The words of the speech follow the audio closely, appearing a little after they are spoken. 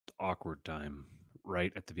awkward time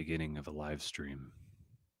right at the beginning of a live stream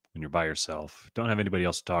when you're by yourself, don't have anybody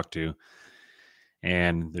else to talk to,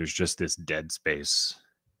 and there's just this dead space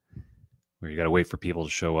where you got to wait for people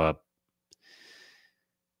to show up.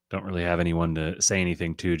 Don't really have anyone to say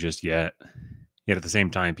anything to just yet. Yet at the same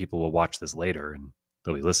time, people will watch this later and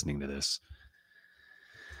they'll be listening to this.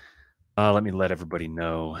 Let me let everybody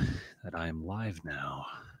know that I am live now.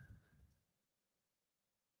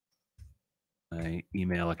 My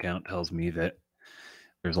email account tells me that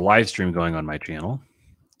there's a live stream going on my channel,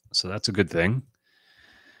 so that's a good thing.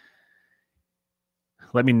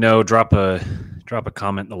 Let me know, drop a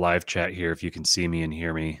comment in the live chat here if you can see me and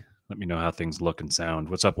hear me. Let me know how things look and sound.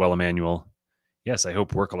 What's up, Well Emmanuel? Yes, I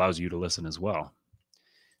hope work allows you to listen as well.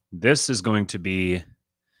 This is going to be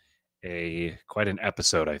quite an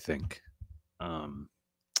episode, I think.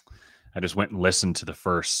 I just went and listened to the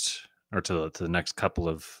first or to the next couple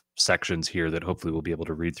of sections here that hopefully we'll be able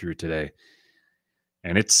to read through today,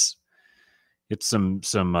 and it's some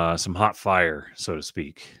hot fire, so to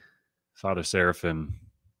speak. Father Seraphim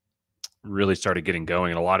really started getting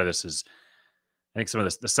going, and a lot of this is, I think, some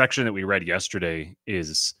of the section that we read yesterday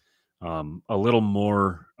is a little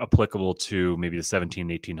more applicable to maybe the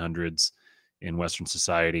 1800s in Western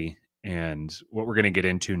society, and what we're going to get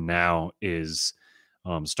into now is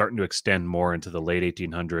starting to extend more into the late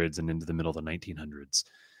 1800s and into the middle of the 1900s.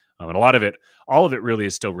 And all of it really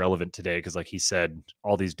is still relevant today because, like he said,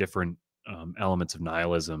 all these different elements of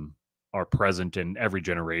nihilism are present in every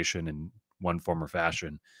generation in one form or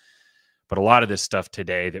fashion. But a lot of this stuff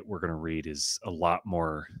today that we're going to read is a lot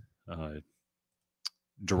more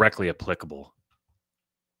directly applicable.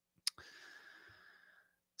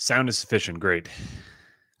 Sound is sufficient. Great.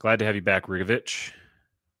 Glad to have you back, Rigovich.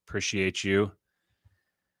 Appreciate you.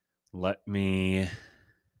 Let me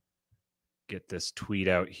get this tweet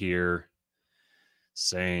out here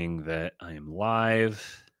saying that I am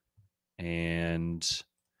live, and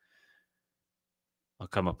I'll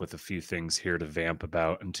come up with a few things here to vamp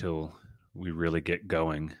about until we really get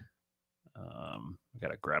going. I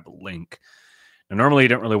got to grab a link. Now, normally you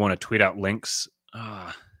don't really want to tweet out links.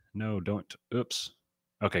 No, don't. Oops.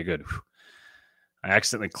 Okay, good. I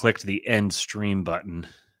accidentally clicked the end stream button,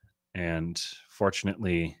 and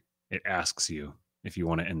fortunately it asks you if you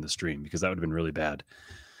want to end the stream, because that would have been really bad.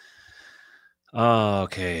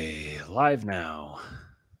 Okay, live now.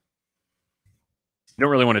 You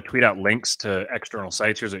don't really want to tweet out links to external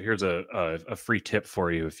sites. Here's a free tip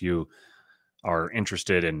for you if you are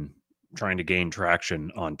interested in trying to gain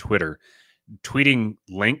traction on Twitter. Tweeting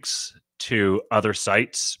links to other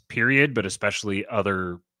sites, period, but especially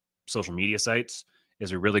other social media sites,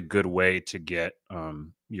 is a really good way to get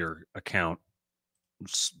your account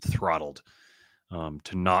throttled,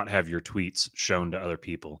 to not have your tweets shown to other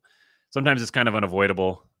people. Sometimes it's kind of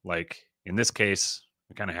unavoidable. Like in this case,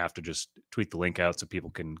 we kind of have to just tweet the link out so people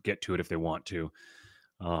can get to it if they want to.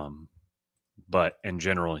 But in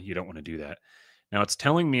general, you don't want to do that. Now it's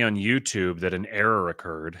telling me on YouTube that an error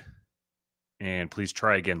occurred, and please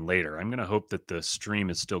try again later. I'm going to hope that the stream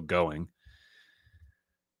is still going.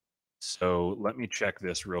 So let me check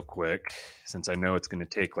this real quick, since I know it's going to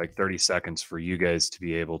take like 30 seconds for you guys to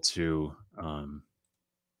be able to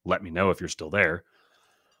let me know if you're still there.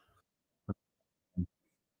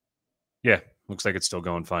 Yeah, looks like it's still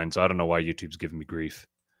going fine. So I don't know why YouTube's giving me grief.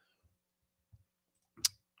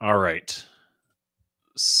 All right.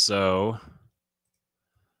 So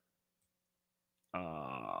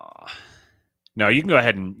no, you can go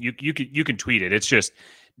ahead and you can tweet it. It's just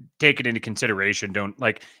take it into consideration. Don't,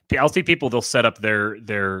 like, I'll see people, they'll set up their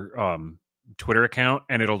Twitter account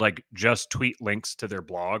and it'll like just tweet links to their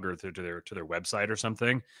blog or to their website or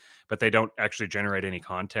something, but they don't actually generate any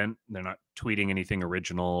content. They're not tweeting anything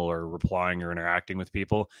original or replying or interacting with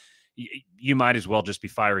people. You might as well just be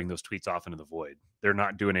firing those tweets off into the void. They're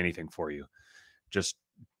not doing anything for you. Just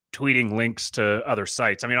tweeting links to other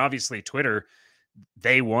sites. I mean, obviously Twitter,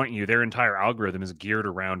 they want you, their entire algorithm is geared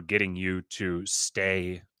around getting you to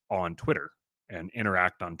stay on Twitter and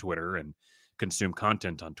interact on Twitter and consume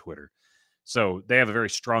content on Twitter. So they have a very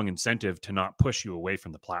strong incentive to not push you away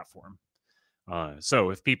from the platform. So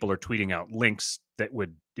if people are tweeting out links that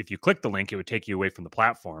would, if you click the link, it would take you away from the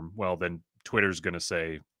platform, well, then Twitter's going to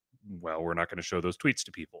say, well, we're not going to show those tweets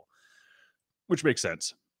to people, which makes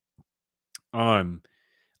sense.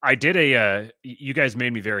 I did you guys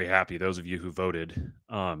made me very happy, those of you who voted.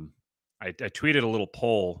 I tweeted a little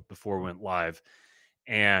poll before we went live,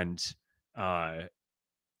 and I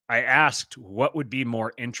asked what would be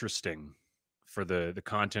more interesting for the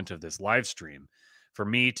content of this live stream. For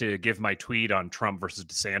me to give my tweet on Trump versus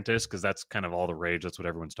DeSantis, because that's kind of all the rage. That's what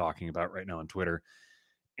everyone's talking about right now on Twitter.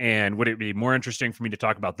 And would it be more interesting for me to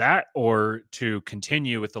talk about that or to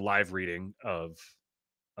continue with the live reading of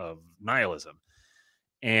Nihilism?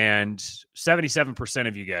 And 77%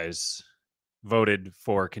 of you guys voted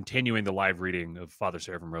for continuing the live reading of Father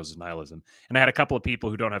Seraphim Rose's Nihilism. And I had a couple of people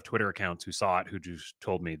who don't have Twitter accounts who saw it, who just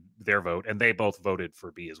told me their vote, and they both voted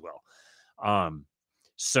for B as well.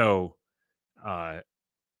 So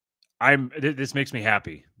this makes me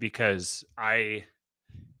happy because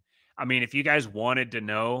I mean, if you guys wanted to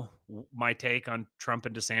know my take on Trump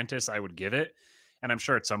and DeSantis, I would give it. And I'm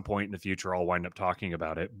sure at some point in the future, I'll wind up talking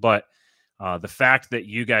about it. But the fact that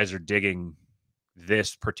you guys are digging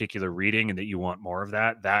this particular reading and that you want more of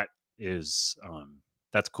that, that is,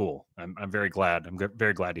 that's cool. I'm very glad. I'm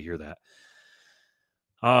very glad to hear that.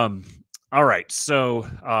 All right. So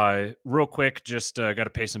real quick, just got to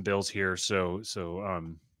pay some bills here. So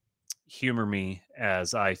humor me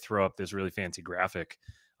as I throw up this really fancy graphic.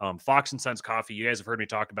 Fox and Sons Coffee. You guys have heard me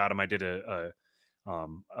talk about them. I did a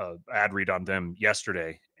ad read on them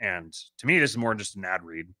yesterday, and to me, this is more just an ad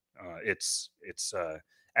read. It's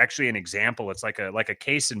actually an example. It's like a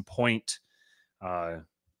case in point,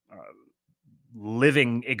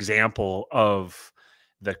 living example of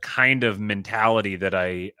the kind of mentality that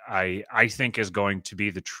I think is going to be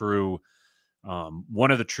the true one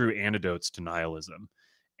of the true antidotes to nihilism.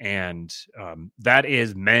 And that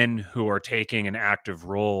is men who are taking an active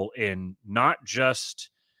role in not just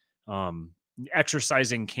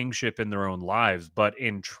exercising kingship in their own lives, but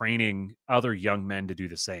in training other young men to do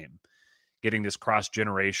the same, getting this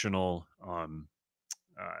cross-generational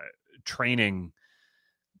training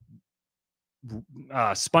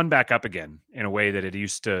spun back up again in a way that it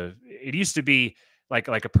used to be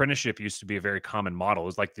like apprenticeship used to be a very common model. It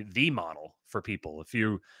was like the model for people.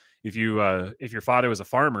 If your father was a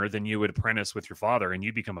farmer, then you would apprentice with your father and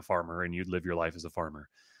you'd become a farmer and you'd live your life as a farmer.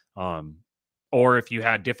 Or if you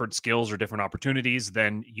had different skills or different opportunities,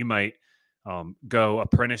 then you might go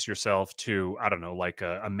apprentice yourself to, I don't know, like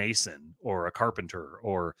a mason or a carpenter,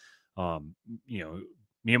 or,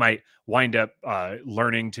 you might wind up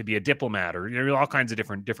learning to be a diplomat, or all kinds of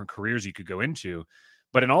different careers you could go into.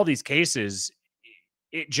 But in all these cases,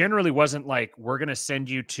 it generally wasn't like, we're going to send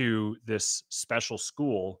you to this special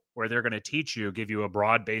school where they're going to teach you, give you a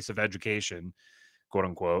broad base of education, quote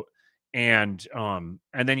unquote. And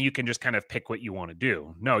then you can just kind of pick what you want to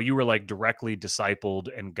do. No, you were like directly discipled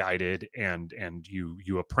and guided, and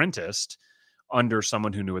you apprenticed under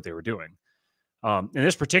someone who knew what they were doing. In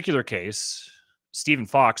this particular case, Stephen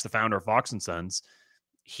Fox, the founder of Fox and Sons,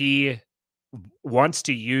 he wants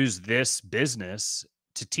to use this business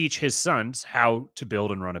to teach his sons how to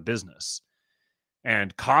build and run a business.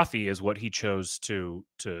 And coffee is what he chose to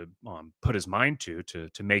put his mind to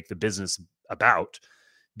make the business about,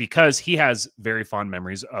 because he has very fond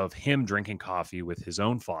memories of him drinking coffee with his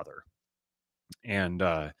own father. And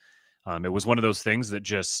it was one of those things that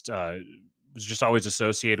just was just always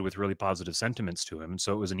associated with really positive sentiments to him. And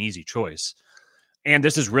so it was an easy choice. And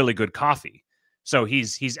this is really good coffee. So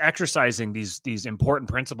he's exercising these important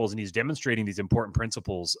principles, and he's demonstrating these important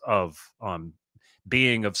principles of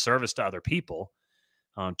being of service to other people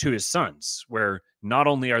to his sons, where not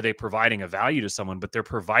only are they providing a value to someone, but they're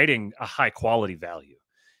providing a high quality value.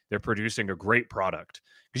 They're producing a great product,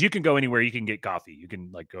 because you can go anywhere, you can get coffee. You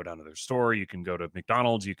can like go down to their store, you can go to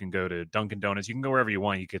McDonald's, you can go to Dunkin' Donuts, you can go wherever you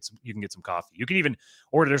want. You can get some coffee. You can even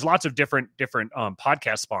order. There's lots of different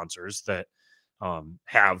podcast sponsors that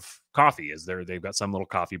have coffee. They've got some little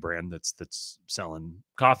coffee brand that's selling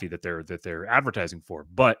coffee that they're advertising for.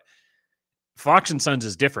 But Fox and Sons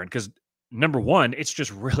is different because, number one, it's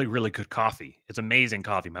just really, really good coffee. It's amazing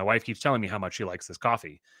coffee. My wife keeps telling me how much she likes this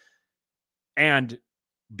coffee. And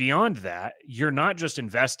beyond that, you're not just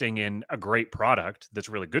investing in a great product that's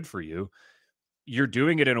really good for you. You're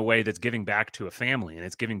doing it in a way that's giving back to a family, and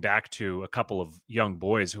it's giving back to a couple of young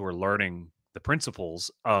boys who are learning the principles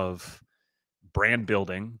of brand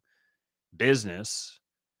building, business,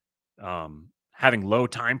 having low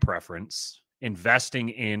time preference, investing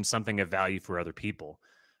in something of value for other people.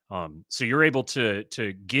 So you're able to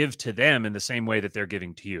give to them in the same way that they're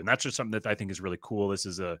giving to you. And that's just something that I think is really cool. This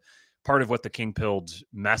is a part of what the King Pilled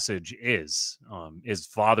message is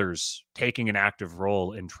fathers taking an active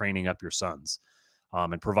role in training up your sons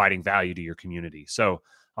and providing value to your community. So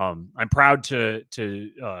I'm proud to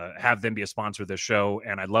have them be a sponsor of this show.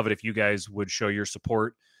 And I'd love it if you guys would show your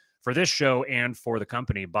support for this show and for the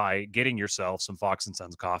company by getting yourself some Fox and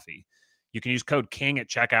Sons coffee. You can use code KING at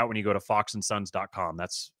checkout when you go to foxandsons.com.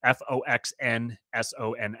 That's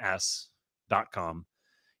FOXNSONS.com.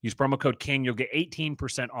 Use promo code KING. You'll get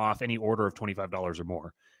 18% off any order of $25 or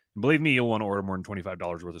more. And believe me, you'll want to order more than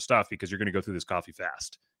 $25 worth of stuff because you're going to go through this coffee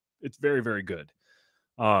fast. It's very, very good.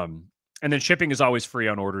 And then shipping is always free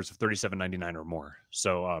on orders of $37.99 or more.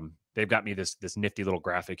 So they've got me this nifty little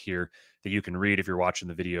graphic here that you can read if you're watching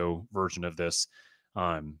the video version of this.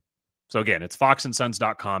 So again, it's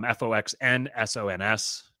foxandsons.com,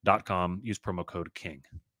 foxnsons.com. Use promo code KING.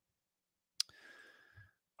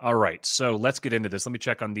 All right, so let's get into this. Let me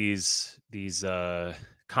check on these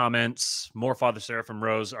comments. More Father Seraphim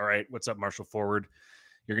Rose. All right, what's up, Marshall Forward?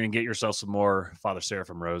 You're going to get yourself some more Father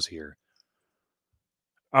Seraphim Rose here.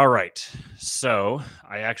 All right, so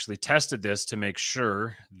I actually tested this to make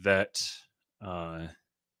sure that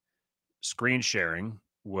screen sharing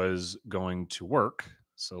was going to work.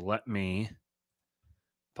 So let me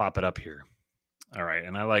pop it up here. All right,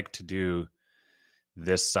 and I like to do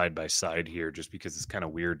this side by side here just because it's kind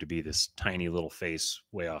of weird to be this tiny little face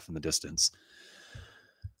way off in the distance.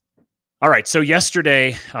 All right, so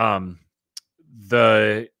yesterday,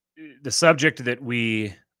 the subject that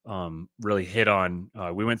we really hit on,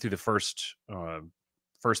 we went through the first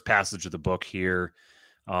passage of the book here,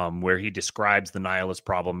 where he describes the nihilist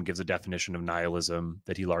problem, gives a definition of nihilism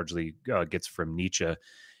that he largely gets from Nietzsche,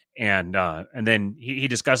 and then he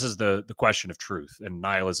discusses the question of truth and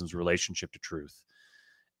nihilism's relationship to truth,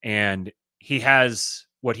 and he has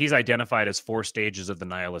what he's identified as 4 stages of the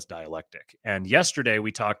nihilist dialectic. And yesterday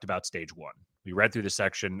we talked about stage 1. We read through the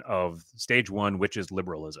section of stage 1, which is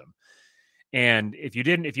liberalism. And if you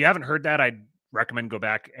haven't heard that, I'd recommend go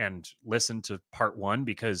back and listen to part 1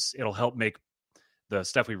 because it'll help make the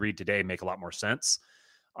stuff we read today make a lot more sense.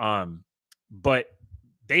 But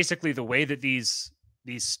basically the way that these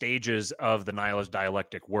stages of the nihilist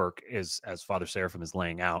dialectic work is, as Father Seraphim is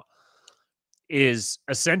laying out, is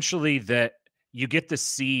essentially that you get the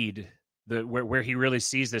seed, where he really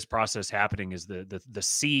sees this process happening is the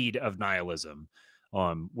seed of nihilism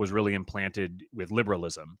was really implanted with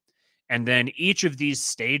liberalism. And then each of these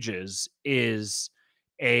stages is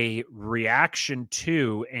a reaction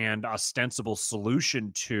to and ostensible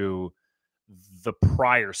solution to the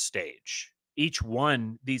prior stage. Each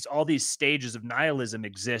one, all these stages of nihilism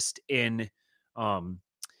exist in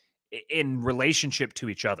relationship to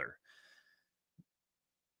each other.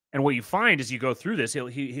 And what you find as you go through this,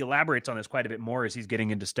 he elaborates on this quite a bit more as he's getting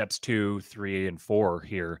into steps 2, 3, and 4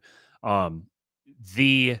 here. It's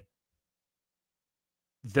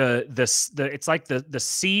like the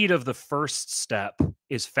seed of the first step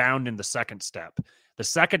is found in the second step. The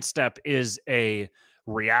second step is a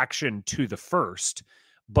reaction to the first,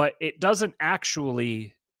 but it doesn't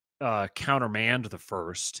actually countermand the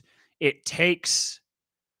first. It takes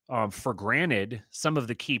for granted some of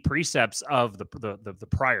the key precepts of the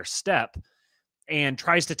prior step and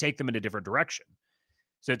tries to take them in a different direction.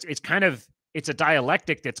 So it's a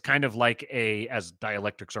dialectic that's kind of like as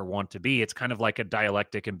dialectics are wont to be, it's kind of like a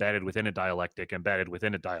dialectic embedded within a dialectic embedded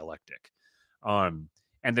within a dialectic. And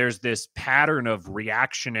there's this pattern of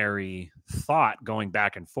reactionary thought going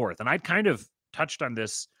back and forth. And I kind of touched on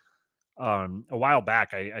this a while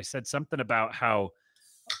back. I said something about how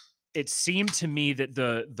it seemed to me that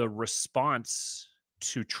the response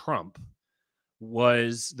to Trump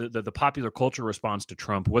was the popular culture response to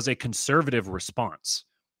Trump was a conservative response.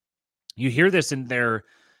 You hear this in their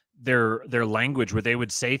language where they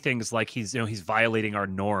would say things like he's violating our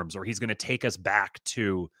norms, or he's going to take us back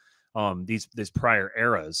to these prior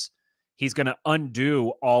eras. He's going to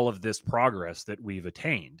undo all of this progress that we've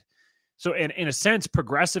attained. So in a sense,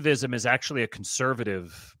 progressivism is actually a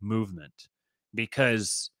conservative movement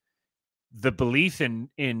because the belief in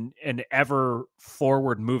an ever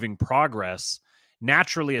forward moving progress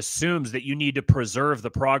naturally assumes that you need to preserve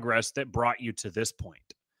the progress that brought you to this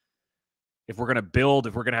point. If we're going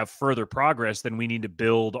to have further progress, then we need to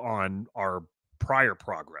build on our prior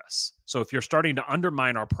progress. So if you're starting to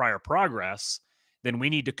undermine our prior progress, then we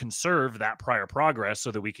need to conserve that prior progress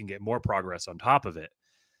so that we can get more progress on top of it.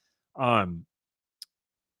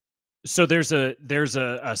 So there's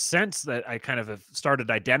a sense that I kind of have started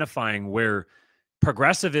identifying where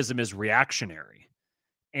progressivism is reactionary,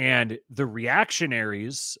 and the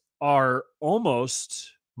reactionaries are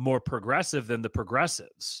almost more progressive than the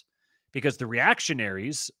progressives, because the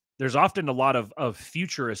reactionaries, there's often a lot of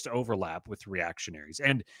futurist overlap with reactionaries.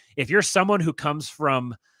 And if you're someone who comes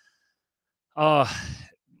from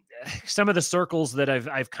some of the circles that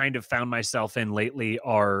I've kind of found myself in lately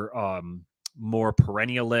are more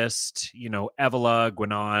perennialist, Evola,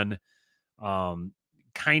 Guénon,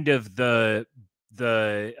 kind of the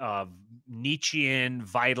Nietzschean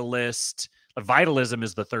vitalist. Vitalism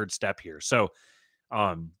is the third step here. So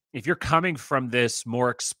if you're coming from this more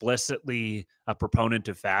explicitly a proponent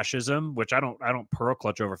of fascism, which I don't pearl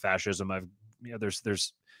clutch over fascism.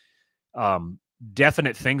 There's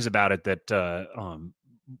definite things about it that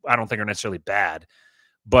I don't think are necessarily bad.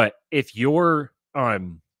 But if you're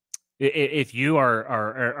if you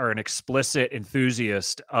are an explicit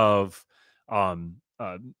enthusiast of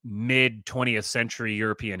mid 20th century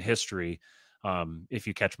European history, if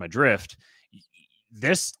you catch my drift,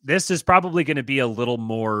 this is probably going to be a little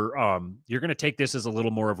more. You're going to take this as a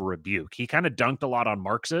little more of a rebuke. He kind of dunked a lot on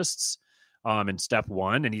Marxists in step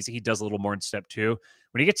one, and he does a little more in step two.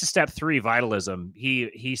 When he gets to step three, vitalism,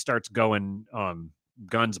 he starts going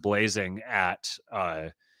guns blazing at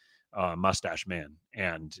Mustache Man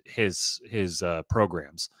and his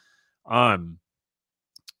programs.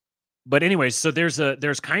 But anyways, so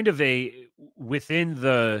there's kind of a within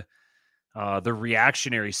the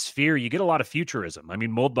reactionary sphere, you get a lot of futurism. I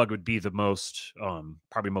mean, Moldbug would be the most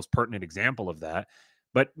probably most pertinent example of that.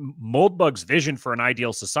 But Moldbug's vision for an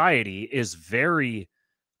ideal society is very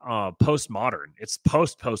postmodern. It's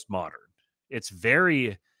postmodern. It's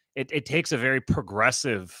very it takes a very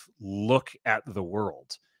progressive look at the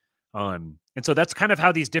world. And so that's kind of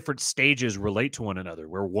how these different stages relate to one another,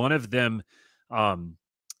 where one of them,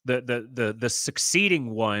 the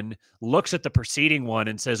succeeding one looks at the preceding one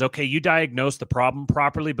and says, okay, you diagnosed the problem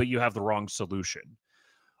properly, but you have the wrong solution.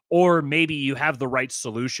 Or maybe you have the right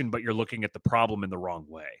solution, but you're looking at the problem in the wrong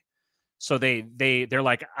way. So they're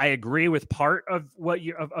like, I agree with part of what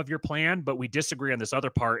you of your plan, but we disagree on this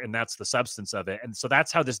other part, and that's the substance of it. And so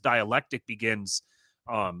that's how this dialectic begins,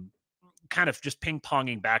 kind of just ping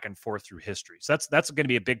ponging back and forth through history. So that's going to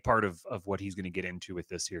be a big part of what he's going to get into with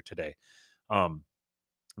this here today. I'll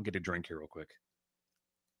get a drink here real quick.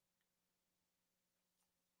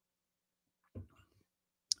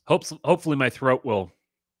 Hopefully my throat will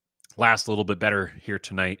last a little bit better here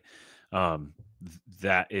tonight.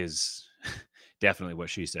 That is definitely what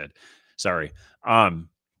she said. Sorry.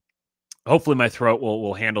 Hopefully my throat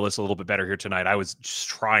will handle this a little bit better here tonight. I was just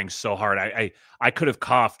trying so hard. I could have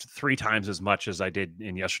coughed 3 times as much as I did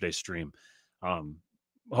in yesterday's stream.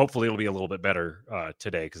 Hopefully it'll be a little bit better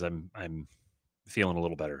today, because I'm feeling a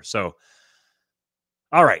little better. So,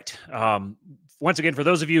 all right. Once again, for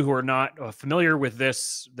those of you who are not familiar with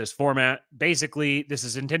this format, basically this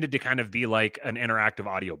is intended to kind of be like an interactive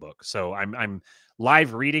audiobook. So I'm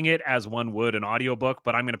live reading it as one would an audiobook,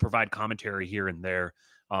 but I'm going to provide commentary here and there.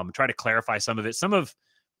 Try to clarify some of it. Some of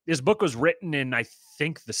this book was written in, I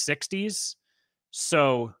think, the 60s.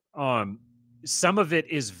 So some of it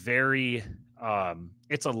is very,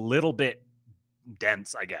 it's a little bit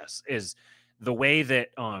dense, I guess, is the way that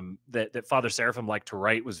that Father Seraphim liked to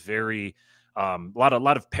write was very, a lot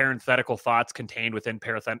of parenthetical thoughts contained within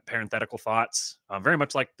parenthetical thoughts, very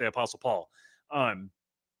much like the Apostle Paul.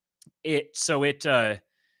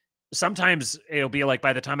 Sometimes it'll be like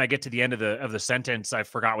by the time I get to the end of the sentence, I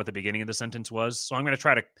forgot what the beginning of the sentence was. So I'll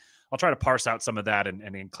try to parse out some of that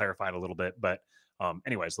and clarify it a little bit. But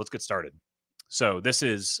anyways, let's get started. So this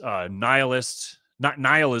is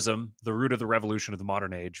Nihilism, the Root of the Revolution of the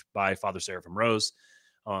Modern Age by Father Seraphim Rose,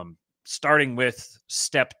 starting with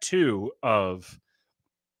step 2 of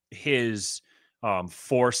his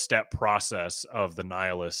 4-step process of the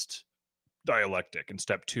nihilist dialectic. And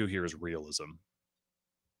step 2 here is realism.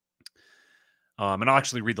 And I'll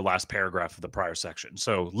actually read the last paragraph of the prior section.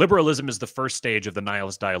 So liberalism is the first stage of the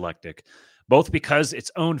nihilist dialectic, both because its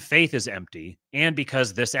own faith is empty and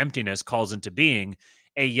because this emptiness calls into being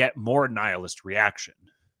a yet more nihilist reaction.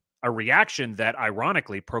 A reaction that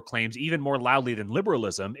ironically proclaims even more loudly than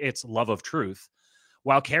liberalism its love of truth,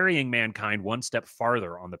 while carrying mankind one step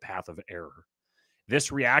farther on the path of error.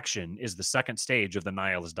 This reaction is the second stage of the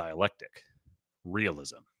nihilist dialectic,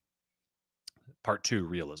 realism. Part 2,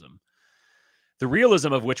 realism. The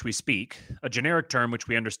realism of which we speak, a generic term which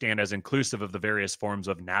we understand as inclusive of the various forms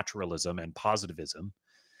of naturalism and positivism,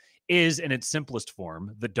 is, in its simplest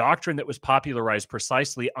form, the doctrine that was popularized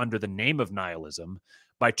precisely under the name of nihilism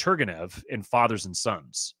by Turgenev in Fathers and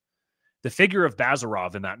Sons. The figure of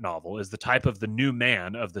Bazarov in that novel is the type of the new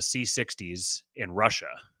man of the C-60s in Russia.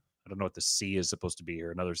 I don't know what the C is supposed to be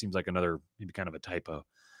here. Seems like another, maybe kind of a typo.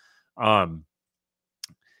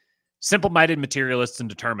 Simple-minded materialists and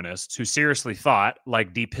determinists who seriously thought,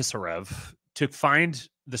 like D. Pisarev, to find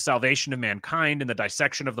the salvation of mankind in the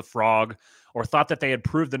dissection of the frog, or thought that they had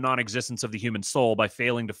proved the non-existence of the human soul by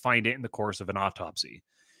failing to find it in the course of an autopsy.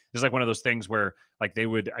 It's like one of those things where, like,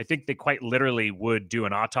 I think they quite literally would do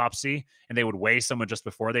an autopsy, and they would weigh someone just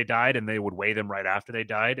before they died, and they would weigh them right after they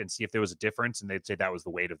died and see if there was a difference, and they'd say that was the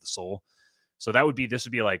weight of the soul. So this would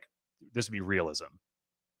be realism.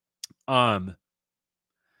 One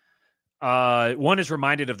is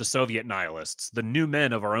reminded of the Soviet nihilists, the new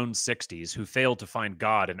men of our own 60s who failed to find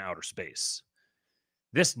God in outer space.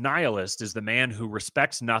 This nihilist is the man who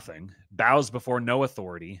respects nothing, bows before no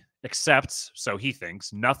authority, accepts, so he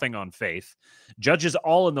thinks, nothing on faith, judges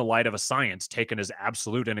all in the light of a science taken as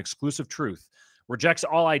absolute and exclusive truth, rejects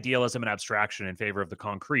all idealism and abstraction in favor of the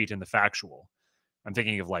concrete and the factual. I'm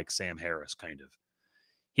thinking of like Sam Harris, kind of.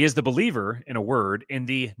 He is the believer, in a word, in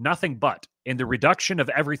the nothing but, in the reduction of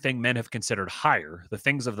everything men have considered higher, the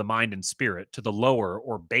things of the mind and spirit, to the lower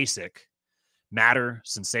or basic matter,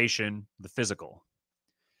 sensation, the physical.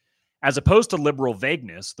 As opposed to liberal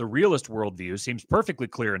vagueness, the realist worldview seems perfectly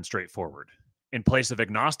clear and straightforward. In place of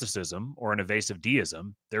agnosticism or an evasive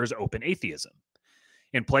deism, there is open atheism.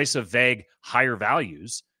 In place of vague higher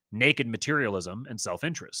values, naked materialism and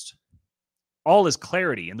self-interest. All is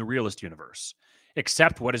clarity in the realist universe,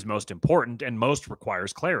 except what is most important and most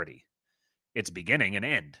requires clarity, its beginning and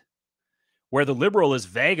end. Where the liberal is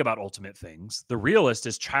vague about ultimate things, the realist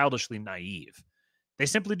is childishly naive. They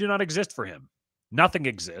simply do not exist for him. Nothing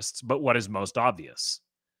exists but what is most obvious.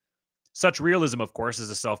 Such realism, of course, is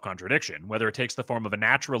a self-contradiction, whether it takes the form of a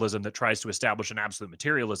naturalism that tries to establish an absolute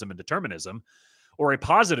materialism and determinism, or a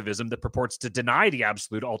positivism that purports to deny the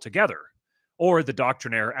absolute altogether, or the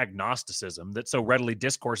doctrinaire agnosticism that so readily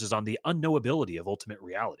discourses on the unknowability of ultimate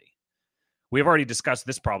reality. We have already discussed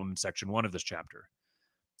this problem in section 1 of this chapter.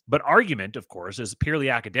 But argument, of course, is purely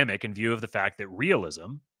academic in view of the fact that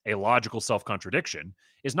realism, a logical self-contradiction,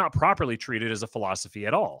 is not properly treated as a philosophy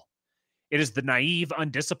at all. It is the naive,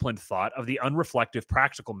 undisciplined thought of the unreflective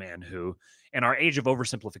practical man who, in our age of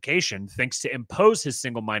oversimplification, thinks to impose his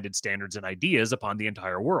single-minded standards and ideas upon the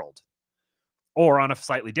entire world. Or, on a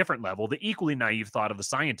slightly different level, the equally naive thought of the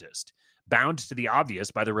scientist, bound to the obvious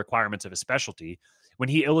by the requirements of his specialty, when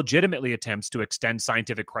he illegitimately attempts to extend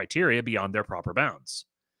scientific criteria beyond their proper bounds.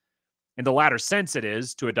 In the latter sense, it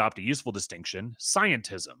is, to adopt a useful distinction,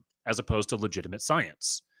 scientism, as opposed to legitimate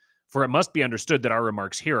science. For it must be understood that our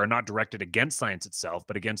remarks here are not directed against science itself,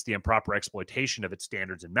 but against the improper exploitation of its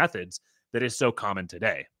standards and methods that is so common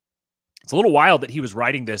today. It's a little wild that he was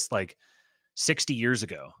writing this like 60 years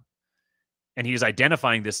ago. And he is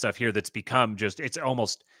identifying this stuff here that's become just, it's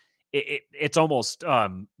almost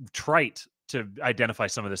trite to identify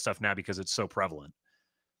some of this stuff now because it's so prevalent.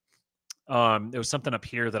 There was something up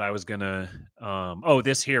here that I was gonna,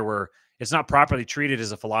 this here where it's not properly treated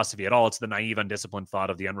as a philosophy at all. It's the naive, undisciplined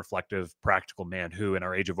thought of the unreflective, practical man who, in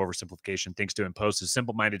our age of oversimplification, thinks to impose his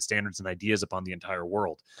simple-minded standards and ideas upon the entire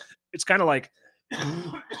world. It's kind of like,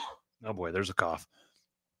 oh boy, there's a cough.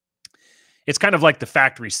 It's kind of like the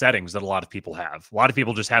factory settings that a lot of people have. A lot of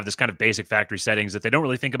people just have this kind of basic factory settings that they don't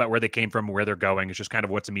really think about where they came from, where they're going. It's just kind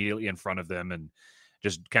of what's immediately in front of them and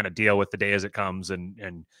just kind of deal with the day as it comes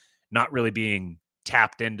and not really being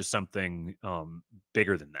tapped into something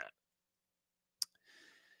bigger than that.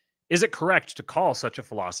 Is it correct to call such a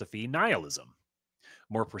philosophy nihilism?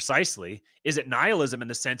 More precisely, is it nihilism in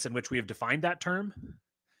the sense in which we have defined that term?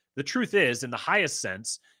 The truth is, in the highest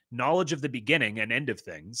sense, knowledge of the beginning and end of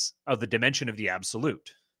things, of the dimension of the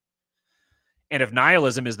absolute. And if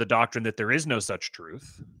nihilism is the doctrine that there is no such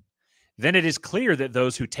truth, then it is clear that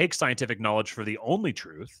those who take scientific knowledge for the only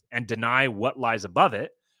truth and deny what lies above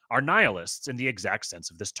it are nihilists in the exact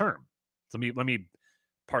sense of this term. So let me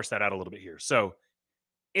parse that out a little bit here. So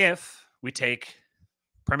if we take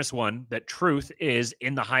premise 1, that truth is,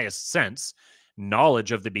 in the highest sense,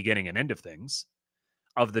 knowledge of the beginning and end of things,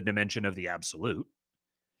 of the dimension of the absolute,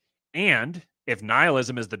 and if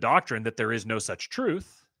nihilism is the doctrine that there is no such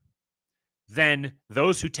truth, then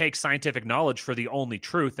those who take scientific knowledge for the only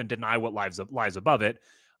truth and deny what lies above it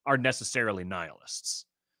are necessarily nihilists.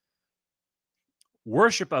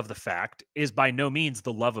 Worship of the fact is by no means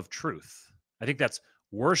the love of truth. I think that's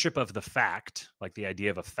worship of the fact, like the idea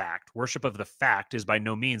of a fact. Worship of the fact is by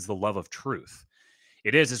no means the love of truth.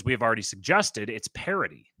 It is, as we have already suggested, it's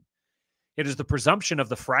parody. It is the presumption of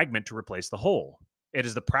the fragment to replace the whole. It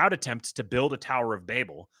is the proud attempt to build a Tower of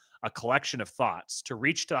Babel, a collection of thoughts, to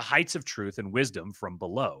reach to the heights of truth and wisdom from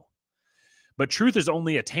below. But truth is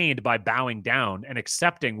only attained by bowing down and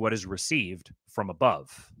accepting what is received from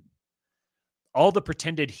above. All the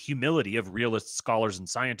pretended humility of realist scholars and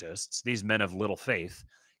scientists, these men of little faith,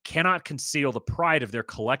 cannot conceal the pride of their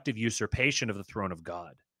collective usurpation of the throne of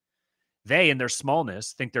God. They, in their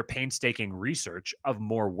smallness, think their painstaking research of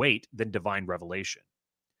more weight than divine revelation.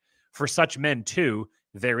 For such men, too,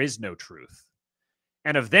 there is no truth.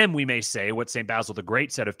 And of them we may say what St. Basil the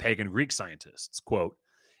Great said of pagan Greek scientists, quote,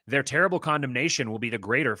 "Their terrible condemnation will be the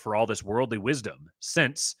greater for all this worldly wisdom,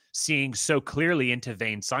 since, seeing so clearly into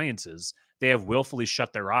vain sciences, they have willfully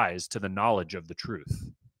shut their eyes to the knowledge of the truth."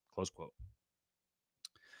 Close quote.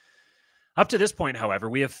 Up to this point, however,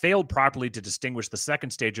 we have failed properly to distinguish the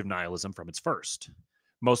second stage of nihilism from its first.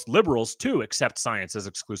 Most liberals, too, accept science as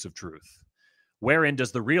exclusive truth. Wherein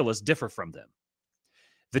does the realist differ from them?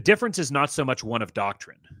 The difference is not so much one of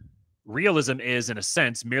doctrine. Realism is, in a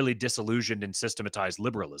sense, merely disillusioned and systematized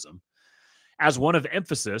liberalism, as one of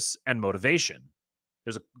emphasis and motivation.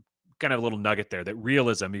 There's a kind of a little nugget there that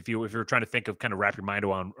realism, if you're trying to think of kind of wrap your mind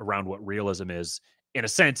around what realism is, in a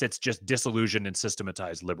sense, it's just disillusioned and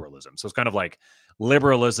systematized liberalism. So it's kind of like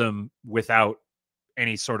liberalism without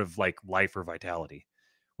any sort of like life or vitality,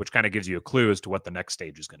 which kind of gives you a clue as to what the next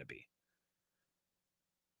stage is going to be.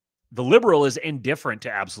 The liberal is indifferent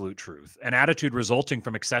to absolute truth, an attitude resulting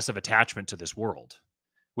from excessive attachment to this world.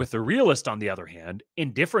 With the realist, on the other hand,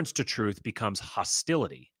 indifference to truth becomes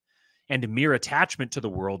hostility, and mere attachment to the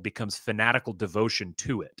world becomes fanatical devotion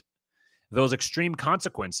to it. Those extreme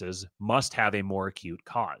consequences must have a more acute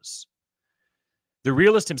cause. The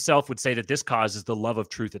realist himself would say that this cause is the love of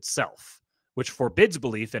truth itself, which forbids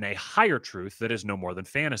belief in a higher truth that is no more than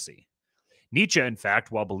fantasy. Nietzsche, in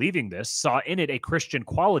fact, while believing this, saw in it a Christian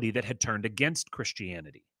quality that had turned against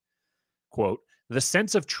Christianity. Quote, the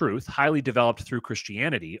sense of truth, highly developed through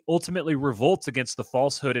Christianity, ultimately revolts against the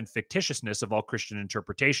falsehood and fictitiousness of all Christian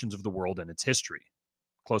interpretations of the world and its history.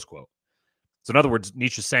 Close quote. So in other words,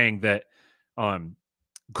 Nietzsche's saying that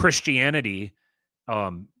Christianity,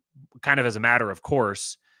 kind of as a matter of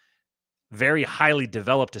course, very highly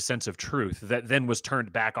developed a sense of truth that then was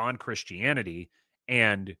turned back on Christianity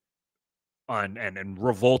and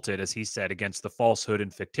revolted, as he said, against the falsehood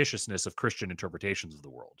and fictitiousness of Christian interpretations of the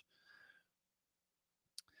world.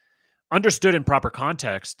 Understood in proper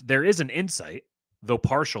context, there is an insight, though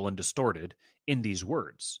partial and distorted, in these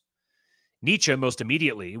words. Nietzsche, most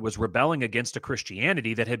immediately, was rebelling against a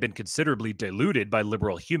Christianity that had been considerably diluted by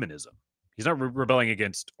liberal humanism. He's not rebelling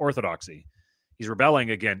against orthodoxy. He's rebelling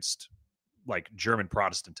against, like, German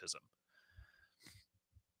Protestantism.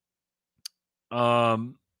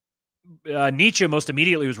 Nietzsche most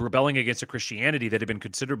immediately was rebelling against a Christianity that had been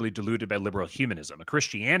considerably diluted by liberal humanism, a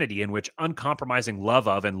Christianity in which uncompromising love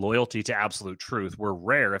of and loyalty to absolute truth were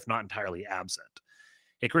rare, if not entirely absent.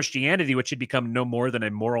 A Christianity which had become no more than a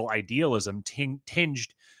moral idealism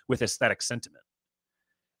tinged with aesthetic sentiment.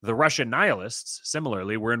 The Russian nihilists,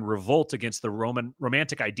 similarly, were in revolt against the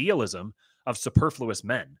romantic idealism of superfluous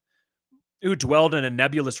men, who dwelled in a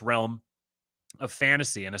nebulous realm of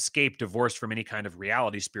fantasy and escape divorced from any kind of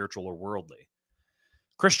reality, spiritual or worldly.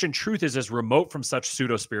 Christian truth is as remote from such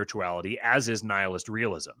pseudo-spirituality as is nihilist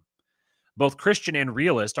realism. Both Christian and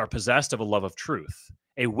realist are possessed of a love of truth,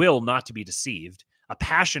 a will not to be deceived, a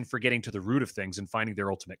passion for getting to the root of things and finding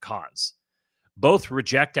their ultimate cause. Both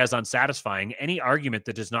reject as unsatisfying any argument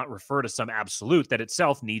that does not refer to some absolute that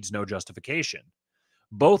itself needs no justification.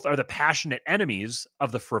 Both are the passionate enemies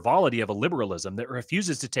of the frivolity of a liberalism that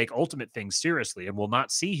refuses to take ultimate things seriously and will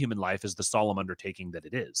not see human life as the solemn undertaking that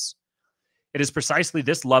it is. It is precisely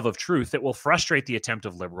this love of truth that will frustrate the attempt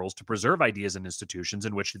of liberals to preserve ideas and institutions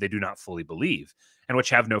in which they do not fully believe, and which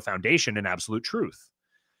have no foundation in absolute truth.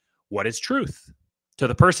 What is truth? To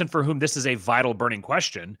the person for whom this is a vital burning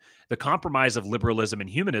question, the compromise of liberalism and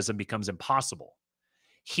humanism becomes impossible.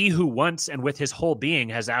 He who once and with his whole being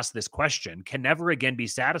has asked this question can never again be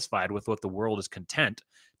satisfied with what the world is content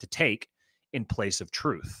to take in place of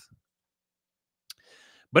truth.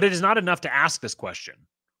 But it is not enough to ask this question.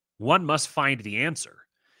 One must find the answer,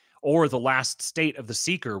 or the last state of the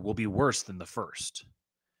seeker will be worse than the first.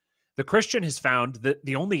 The Christian has found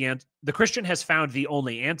the only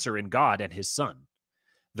answer in God and his Son.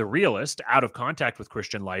 The realist, out of contact with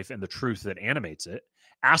Christian life and the truth that animates it,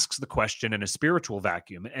 asks the question in a spiritual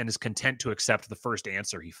vacuum and is content to accept the first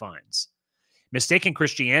answer he finds. Mistaking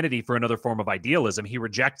Christianity for another form of idealism, he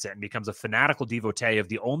rejects it and becomes a fanatical devotee of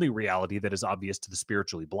the only reality that is obvious to the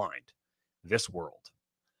spiritually blind, this world.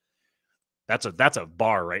 That's a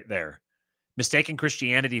bar right there. Mistaking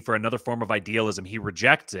Christianity for another form of idealism, he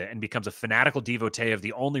rejects it and becomes a fanatical devotee of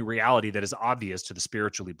the only reality that is obvious to the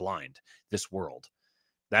spiritually blind, this world.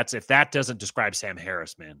 If that doesn't describe Sam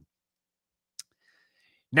Harris, man.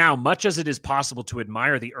 Now, much as it is possible to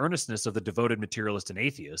admire the earnestness of the devoted materialist and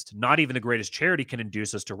atheist, not even the greatest charity can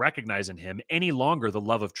induce us to recognize in him any longer the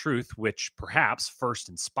love of truth which, perhaps, first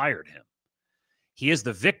inspired him. He is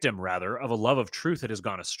the victim, rather, of a love of truth that has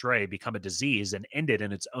gone astray, become a disease, and ended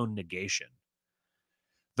in its own negation.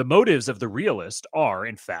 The motives of the realist are,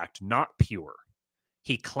 in fact, not pure.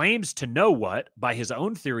 He claims to know what, by his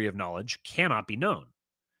own theory of knowledge, cannot be known.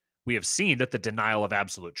 We have seen that the denial of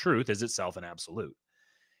absolute truth is itself an absolute.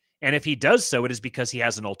 And if he does so, it is because he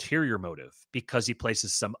has an ulterior motive, because he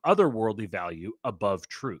places some otherworldly value above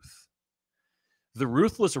truth. The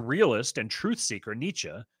ruthless realist and truth seeker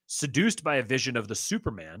Nietzsche, seduced by a vision of the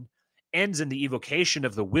Superman, ends in the evocation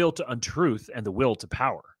of the will to untruth and the will to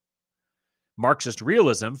power. Marxist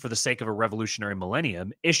realism, for the sake of a revolutionary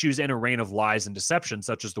millennium, issues in a reign of lies and deception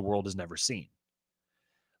such as the world has never seen.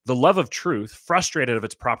 The love of truth, frustrated of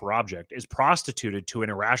its proper object, is prostituted to an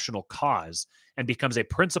irrational cause and becomes a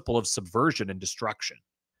principle of subversion and destruction.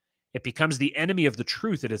 It becomes the enemy of the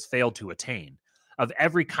truth it has failed to attain, of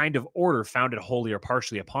every kind of order founded wholly or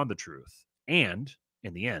partially upon the truth, and,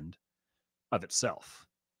 in the end, of itself.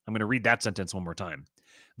 I'm going to read that sentence one more time.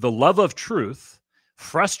 The love of truth,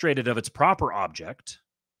 frustrated of its proper object.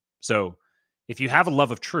 So, if you have a love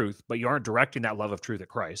of truth, but you aren't directing that love of truth at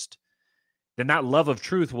Christ, then that love of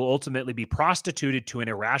truth will ultimately be prostituted to an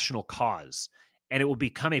irrational cause, and it will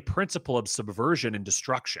become a principle of subversion and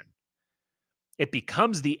destruction. It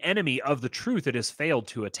becomes the enemy of the truth it has failed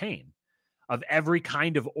to attain, of every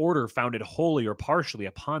kind of order founded wholly or partially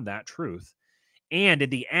upon that truth, and in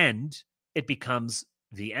the end, it becomes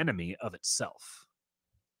the enemy of itself.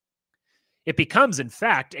 It becomes, in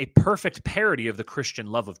fact, a perfect parody of the Christian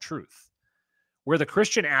love of truth, where the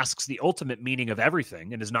Christian asks the ultimate meaning of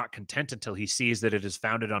everything and is not content until he sees that it is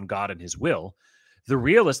founded on God and his will. The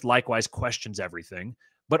realist likewise questions everything,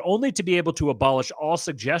 but only to be able to abolish all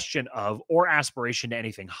suggestion of or aspiration to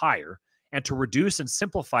anything higher, and to reduce and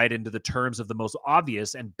simplify it into the terms of the most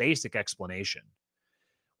obvious and basic explanation.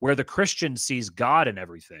 Where the Christian sees God in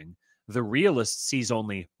everything, the realist sees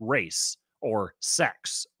only race, or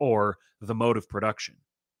sex, or the mode of production.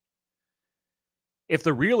 If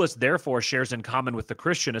the realist therefore shares in common with the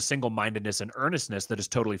Christian a single-mindedness and earnestness that is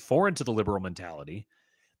totally foreign to the liberal mentality,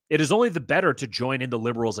 it is only the better to join in the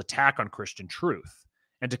liberals' attack on Christian truth,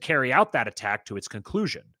 and to carry out that attack to its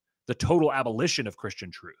conclusion, the total abolition of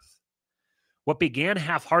Christian truth. What began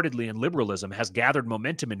half-heartedly in liberalism has gathered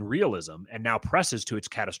momentum in realism and now presses to its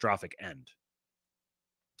catastrophic end.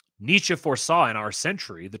 Nietzsche foresaw in our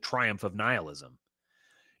century the triumph of nihilism.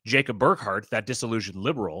 Jacob Burckhardt, that disillusioned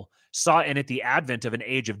liberal, saw in it the advent of an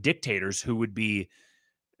age of dictators who would be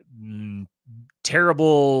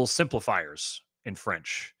terrible simplifiers in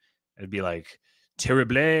French. It'd be like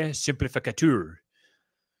terrible simplificateur.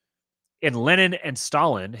 In Lenin and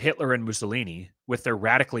Stalin, Hitler and Mussolini, with their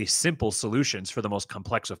radically simple solutions for the most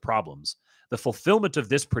complex of problems, the fulfillment of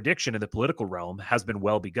this prediction in the political realm has been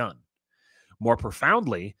well begun. More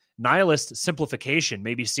profoundly, nihilist simplification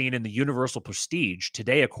may be seen in the universal prestige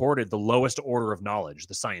today accorded the lowest order of knowledge,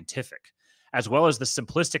 the scientific, as well as the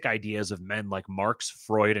simplistic ideas of men like Marx,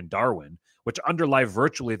 Freud, and Darwin, which underlie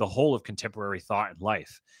virtually the whole of contemporary thought and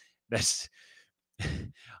life. That's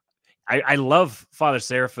I love Father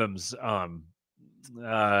Seraphim's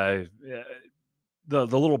the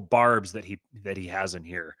little barbs that he has in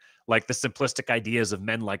here, like the simplistic ideas of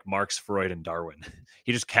men like Marx, Freud, and Darwin.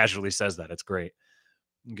 He just casually says that. It's great.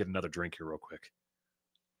 Get another drink here real quick.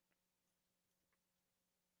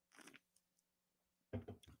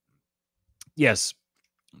 Yes.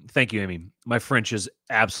 Thank you, Amy. My French is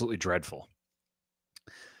absolutely dreadful.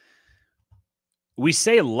 We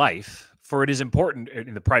say life, for it is important,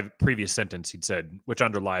 in the previous sentence he'd said, which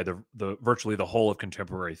underlie the virtually the whole of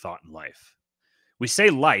contemporary thought and life. We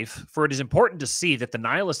say life, for it is important to see that the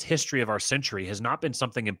nihilist history of our century has not been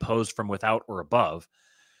something imposed from without or above,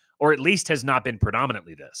 or at least has not been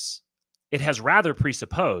predominantly this. It has rather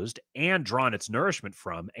presupposed and drawn its nourishment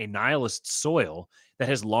from a nihilist soil that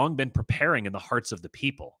has long been preparing in the hearts of the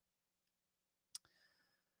people.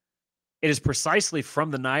 It is precisely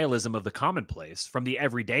from the nihilism of the commonplace, from the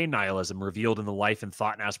everyday nihilism revealed in the life and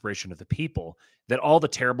thought and aspiration of the people, that all the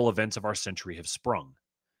terrible events of our century have sprung.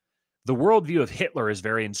 The worldview of Hitler is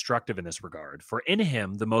very instructive in this regard, for in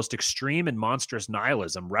him the most extreme and monstrous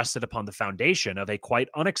nihilism rested upon the foundation of a quite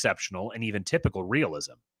unexceptional and even typical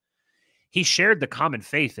realism. He shared the common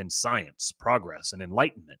faith in science, progress, and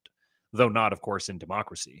enlightenment, though not, of course, in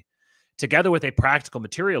democracy, together with a practical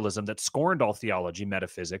materialism that scorned all theology,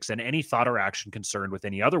 metaphysics, and any thought or action concerned with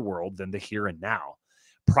any other world than the here and now,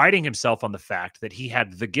 priding himself on the fact that he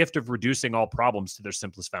had the gift of reducing all problems to their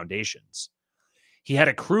simplest foundations. He had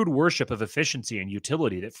a crude worship of efficiency and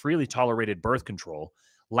utility that freely tolerated birth control,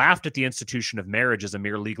 laughed at the institution of marriage as a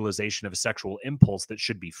mere legalization of a sexual impulse that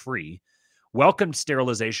should be free, welcomed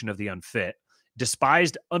sterilization of the unfit,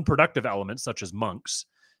 despised unproductive elements such as monks,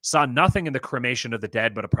 saw nothing in the cremation of the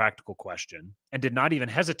dead but a practical question, and did not even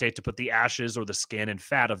hesitate to put the ashes or the skin and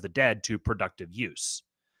fat of the dead to productive use.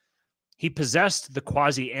 He possessed the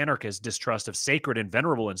quasi-anarchist distrust of sacred and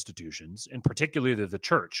venerable institutions, in particular the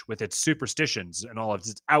church, with its superstitions and all of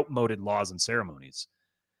its outmoded laws and ceremonies.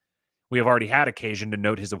 We have already had occasion to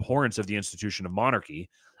note his abhorrence of the institution of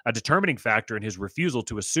monarchy, a determining factor in his refusal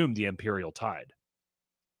to assume the imperial tide.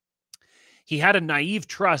 He had a naive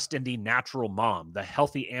trust in the natural mom, the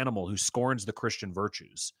healthy animal who scorns the Christian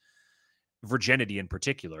virtues, virginity in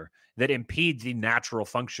particular, that impede the natural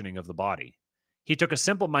functioning of the body. He took a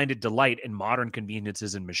simple-minded delight in modern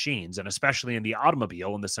conveniences and machines, and especially in the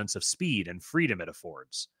automobile in the sense of speed and freedom it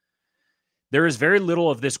affords. There is very little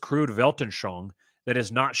of this crude Weltanschauung that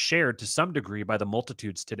is not shared to some degree by the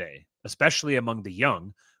multitudes today, especially among the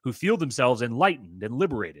young, who feel themselves enlightened and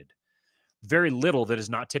liberated. Very little that is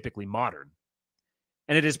not typically modern.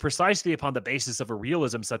 And it is precisely upon the basis of a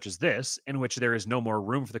realism such as this, in which there is no more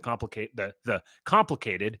room for the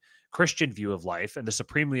complicated Christian view of life and the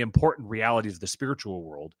supremely important realities of the spiritual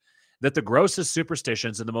world, that the grossest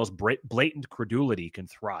superstitions and the most blatant credulity can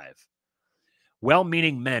thrive.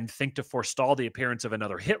 Well-meaning men think to forestall the appearance of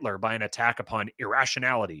another Hitler by an attack upon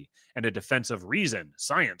irrationality and a defense of reason,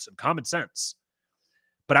 science, and common sense.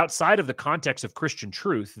 But outside of the context of Christian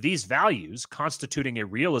truth, these values, constituting a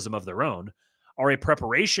realism of their own, are a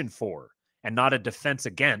preparation for, and not a defense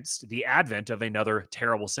against, the advent of another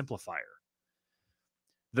terrible simplifier.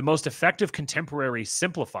 The most effective contemporary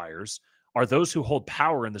simplifiers are those who hold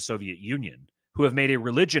power in the Soviet Union, who have made a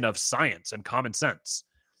religion of science and common sense.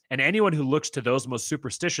 And anyone who looks to those most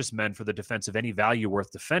superstitious men for the defense of any value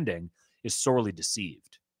worth defending is sorely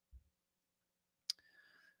deceived.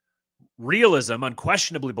 Realism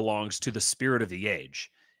unquestionably belongs to the spirit of the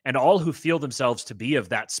age, and all who feel themselves to be of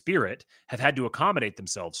that spirit have had to accommodate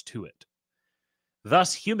themselves to it.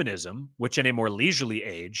 Thus, humanism, which in a more leisurely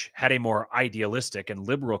age had a more idealistic and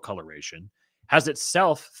liberal coloration, has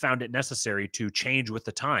itself found it necessary to change with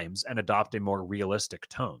the times and adopt a more realistic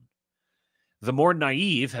tone. The more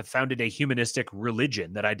naive have founded a humanistic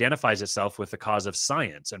religion that identifies itself with the cause of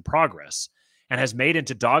science and progress, and has made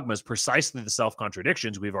into dogmas precisely the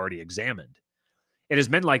self-contradictions we've already examined. It is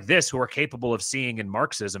men like this who are capable of seeing in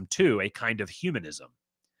Marxism, too, a kind of humanism.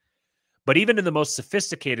 But even in the most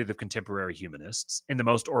sophisticated of contemporary humanists, in the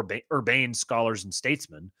most urbane scholars and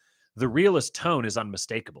statesmen, the realist tone is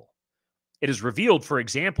unmistakable. It is revealed, for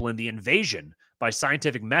example, in the invasion by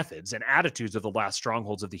scientific methods and attitudes of the last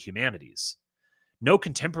strongholds of the humanities. No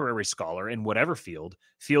contemporary scholar in whatever field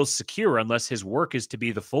feels secure unless his work is to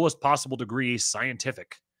be the fullest possible degree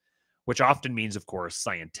scientific, which often means, of course,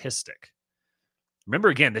 scientistic. Remember,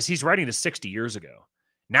 again, he's writing this 60 years ago.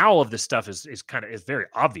 Now all of this stuff is very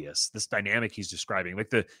obvious, this dynamic he's describing,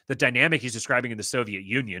 like the dynamic he's describing in the Soviet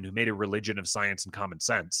Union, who made a religion of science and common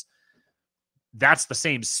sense. That's the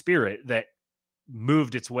same spirit that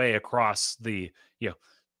moved its way across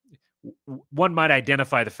one might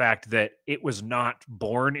identify the fact that it was not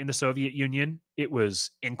born in the Soviet Union. It was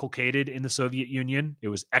inculcated in the Soviet Union. It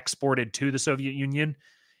was exported to the Soviet Union,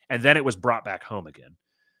 and then it was brought back home again.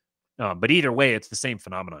 But either way, it's the same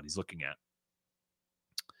phenomenon he's looking at.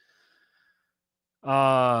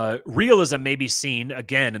 Realism may be seen,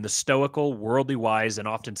 again, in the stoical, worldly wise, and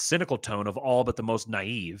often cynical tone of all but the most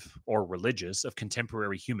naive, or religious, of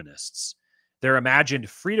contemporary humanists. Their imagined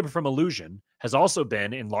freedom from illusion has also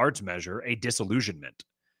been, in large measure, a disillusionment.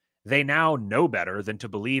 They now know better than to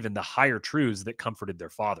believe in the higher truths that comforted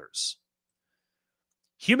their fathers.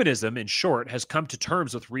 Humanism, in short, has come to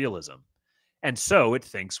terms with realism, and so it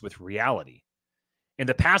thinks with reality. In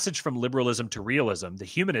the passage from liberalism to realism, the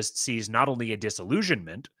humanist sees not only a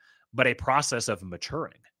disillusionment, but a process of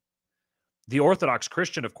maturing. The Orthodox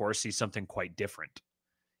Christian, of course, sees something quite different.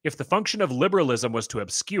 If the function of liberalism was to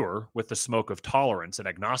obscure, with the smoke of tolerance and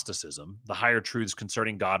agnosticism, the higher truths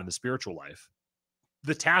concerning God and the spiritual life,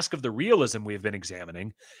 the task of the realism we have been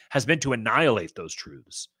examining has been to annihilate those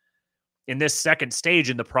truths. In this second stage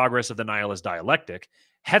in the progress of the nihilist dialectic,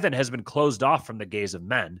 heaven has been closed off from the gaze of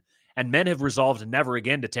men, and men have resolved never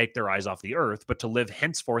again to take their eyes off the earth, but to live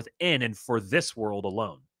henceforth in and for this world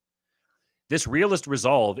alone. This realist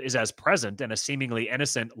resolve is as present in a seemingly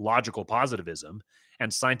innocent logical positivism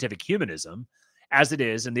and scientific humanism as it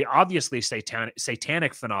is in the obviously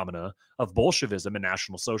satanic phenomena of Bolshevism and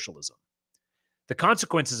National Socialism. The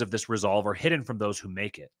consequences of this resolve are hidden from those who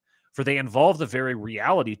make it, for they involve the very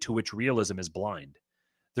reality to which realism is blind,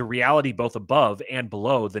 the reality both above and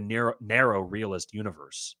below the narrow realist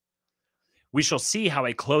universe. We shall see how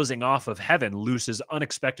a closing off of heaven looses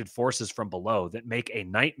unexpected forces from below that make a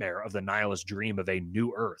nightmare of the nihilist dream of a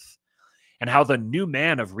new earth, and how the new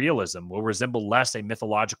man of realism will resemble less a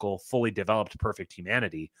mythological, fully developed perfect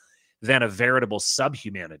humanity than a veritable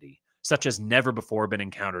subhumanity, such as never before been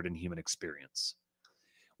encountered in human experience.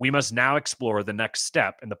 We must now explore the next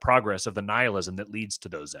step in the progress of the nihilism that leads to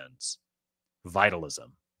those ends: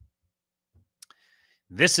 vitalism.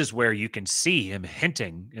 This is where you can see him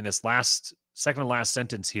hinting in this second to last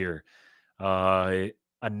sentence here.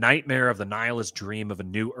 a nightmare of the nihilist dream of a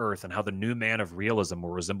new earth and how the new man of realism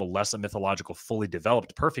will resemble less a mythological, fully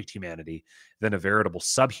developed, perfect humanity than a veritable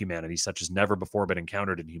subhumanity such as never before been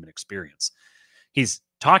encountered in human experience. He's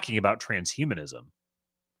talking about transhumanism.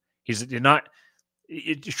 He's not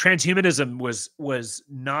transhumanism was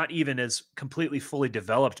not even as completely fully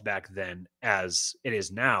developed back then as it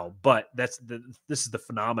is now, but this is the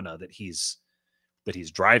phenomena that he's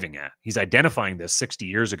driving at. He's identifying this 60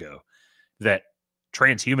 years ago, that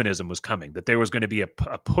transhumanism was coming, that there was going to be a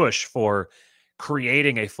push for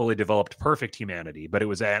creating a fully developed, perfect humanity, but it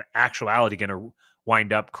was in actuality going to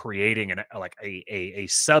wind up creating a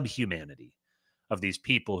subhumanity of these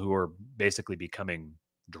people who are basically becoming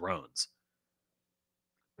drones.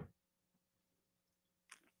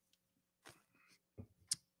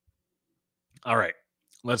 All right,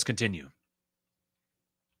 let's continue.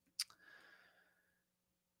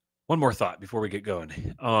 One more thought before we get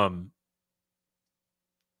going.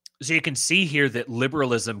 So you can see here that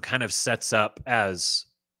liberalism kind of sets up as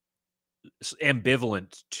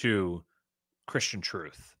ambivalent to Christian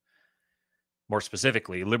truth. More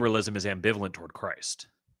specifically, liberalism is ambivalent toward Christ.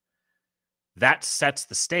 That sets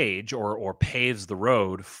the stage or paves the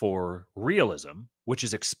road for realism, which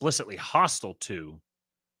is explicitly hostile to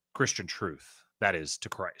Christian truth, that is, to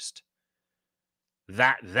Christ.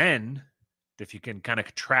 That then, if you can kind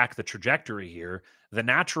of track the trajectory here, the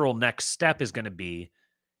natural next step is going to be,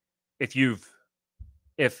 if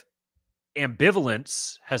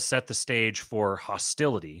ambivalence has set the stage for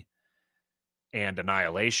hostility and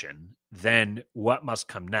annihilation, then what must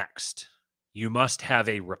come next? You must have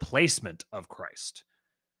a replacement of Christ.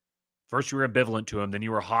 First you were ambivalent to him, then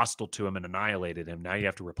you were hostile to him and annihilated him. Now you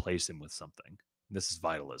have to replace him with something. This is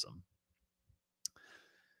vitalism.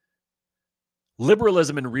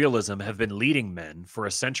 Liberalism and realism have been leading men for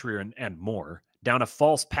a century and more down a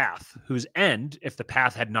false path, whose end, if the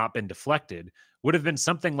path had not been deflected, would have been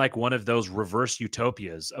something like one of those reverse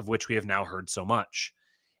utopias of which we have now heard so much.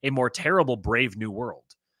 A more terrible, brave new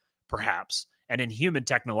world, perhaps, an inhuman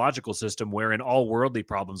technological system wherein all worldly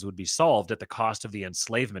problems would be solved at the cost of the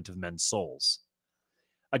enslavement of men's souls.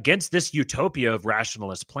 Against this utopia of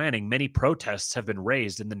rationalist planning, many protests have been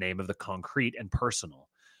raised in the name of the concrete and personal,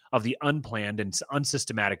 of the unplanned and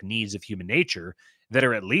unsystematic needs of human nature that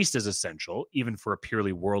are at least as essential, even for a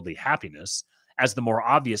purely worldly happiness, as the more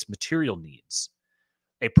obvious material needs.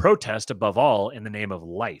 A protest, above all, in the name of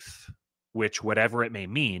life, which, whatever it may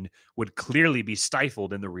mean, would clearly be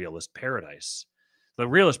stifled in the realist paradise. The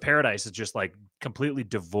realist paradise is just like completely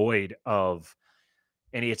devoid of,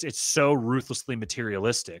 and it's so ruthlessly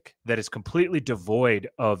materialistic that it's completely devoid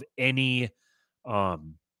of any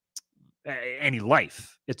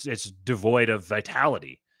life. It's devoid of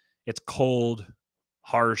vitality. It's cold,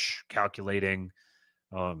 harsh, calculating,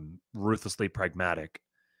 ruthlessly pragmatic.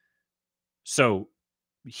 So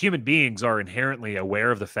human beings are inherently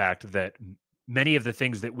aware of the fact that many of the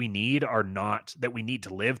things that we need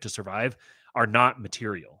to live, to survive, are not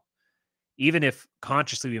material. Even if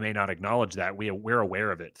consciously we may not acknowledge that, we're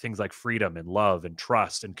aware of it. Things like freedom and love and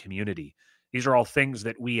trust and community. These are all things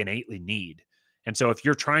that we innately need. And so if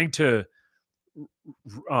you're trying to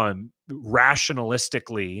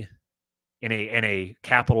rationalistically, in a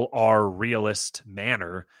capital R realist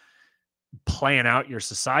manner, plan out your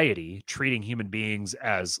society, treating human beings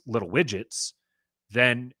as little widgets,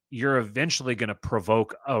 then you're eventually going to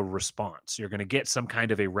provoke a response. You're going to get some kind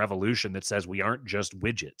of a revolution that says we aren't just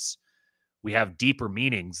widgets. We have deeper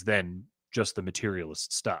meanings than just the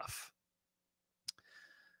materialist stuff.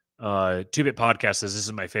 2-Bit Podcast says, this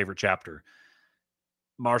is my favorite chapter.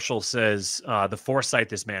 Marshall says, the foresight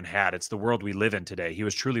this man had, it's the world we live in today. He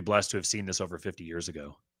was truly blessed to have seen this over 50 years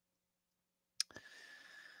ago.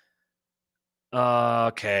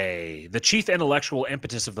 Okay. The chief intellectual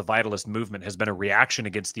impetus of the vitalist movement has been a reaction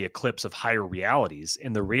against the eclipse of higher realities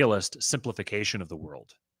in the realist simplification of the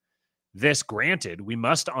world. This granted, we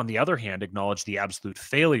must, on the other hand, acknowledge the absolute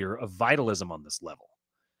failure of vitalism on this level.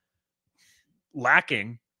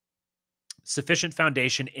 Lacking sufficient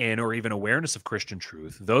foundation in or even awareness of Christian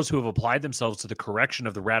truth, those who have applied themselves to the correction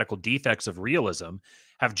of the radical defects of realism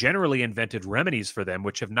have generally invented remedies for them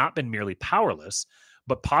which have not been merely powerless,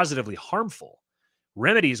 but positively harmful.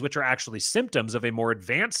 Remedies which are actually symptoms of a more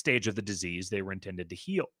advanced stage of the disease they were intended to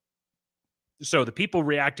heal. So the people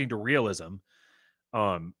reacting to realism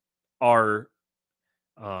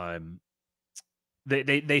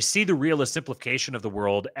they see the realist simplification of the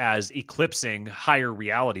world as eclipsing higher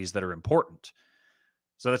realities that are important.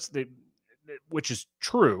 So which is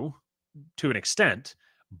true to an extent,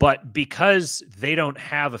 but because they don't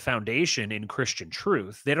have a foundation in Christian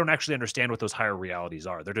truth, they don't actually understand what those higher realities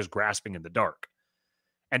are. They're just grasping in the dark.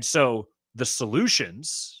 And so the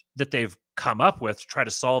solutions that they've come up with to try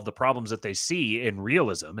to solve the problems that they see in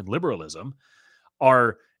realism and liberalism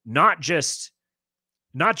are not just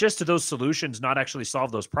to those solutions not actually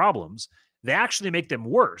solve those problems, they actually make them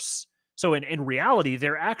worse. So in reality,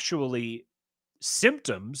 they're actually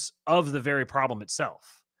symptoms of the very problem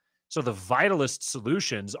itself. So the vitalist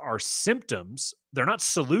solutions are symptoms. They're not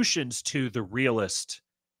solutions to the realist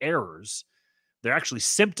errors. They're actually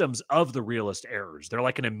symptoms of the realist errors. They're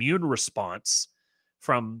like an immune response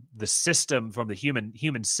from the system, from the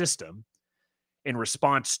human system, in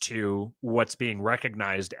response to what's being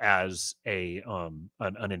recognized as an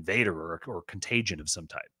invader or contagion of some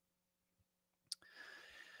type.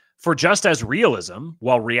 For just as realism,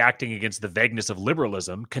 while reacting against the vagueness of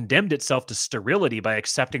liberalism, condemned itself to sterility by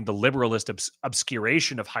accepting the liberalist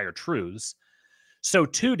obscuration of higher truths, so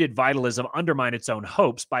too did vitalism undermine its own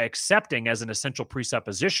hopes by accepting as an essential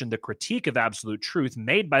presupposition the critique of absolute truth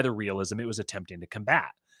made by the realism it was attempting to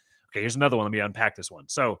combat. Okay, here's another one. Let me unpack this one.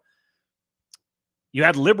 So you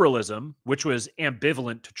had liberalism, which was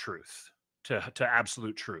ambivalent to truth, to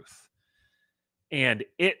absolute truth. And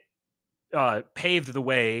it paved the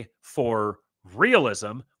way for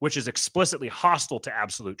realism, which is explicitly hostile to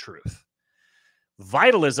absolute truth.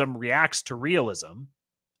 Vitalism reacts to realism,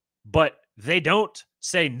 but they don't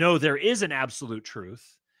say, no, there is an absolute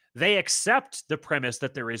truth. They accept the premise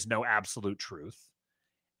that there is no absolute truth.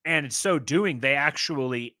 And in so doing, they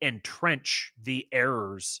actually entrench the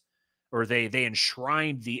errors, or they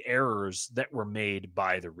enshrined the errors that were made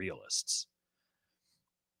by the realists.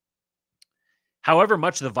 However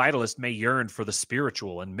much the vitalist may yearn for the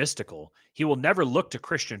spiritual and mystical, he will never look to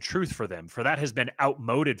Christian truth for them, for that has been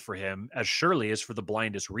outmoded for him as surely as for the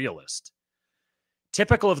blindest realist.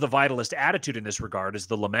 Typical of the vitalist attitude in this regard is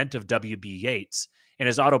the lament of W.B. Yeats in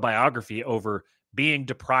his autobiography over being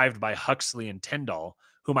deprived by Huxley and Tyndall,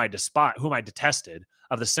 whom I detested,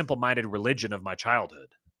 of the simple-minded religion of my childhood.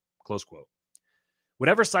 Close quote.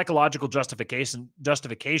 Whatever psychological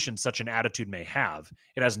justification such an attitude may have,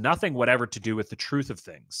 it has nothing whatever to do with the truth of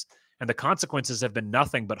things, and the consequences have been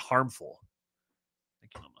nothing but harmful.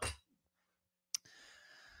 Thank you, Mama.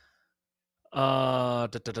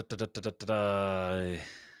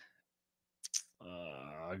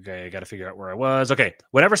 Okay, I got to figure out where I was. Okay,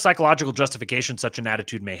 whatever psychological justification such an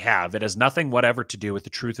attitude may have, it has nothing whatever to do with the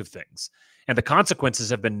truth of things, and the consequences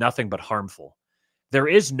have been nothing but harmful. There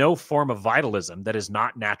is no form of vitalism that is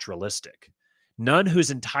not naturalistic. None whose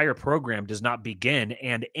entire program does not begin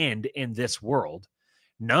and end in this world.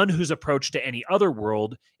 None whose approach to any other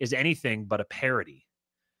world is anything but a parody.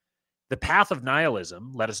 The path of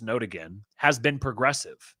nihilism, let us note again, has been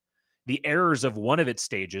progressive. The errors of one of its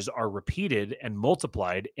stages are repeated and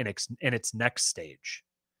multiplied in its next stage.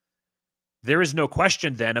 There is no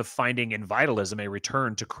question, then, of finding in vitalism a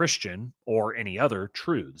return to Christian or any other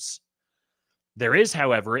truths. There is,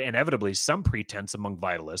 however, inevitably some pretense among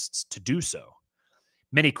vitalists to do so.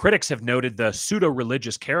 Many critics have noted the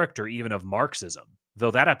pseudo-religious character even of Marxism,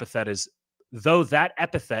 though that epithet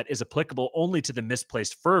is applicable only to the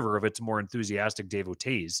misplaced fervor of its more enthusiastic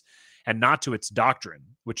devotees, and not to its doctrine,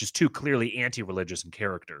 which is too clearly anti-religious in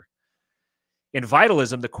character. In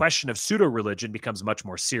vitalism, the question of pseudo-religion becomes much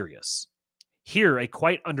more serious. Here, a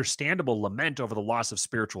quite understandable lament over the loss of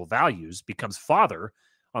spiritual values becomes fodder,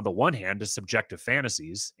 on the one hand, to subjective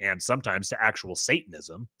fantasies, and sometimes to actual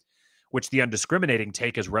Satanism, which the undiscriminating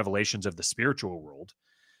take as revelations of the spiritual world,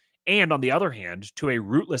 and on the other hand, to a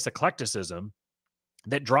rootless eclecticism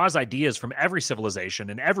that draws ideas from every civilization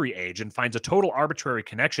and every age and finds a total arbitrary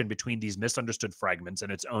connection between these misunderstood fragments and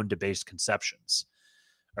its own debased conceptions.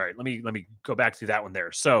 All right, let me go back through that one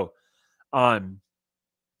there. So,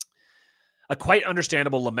 a quite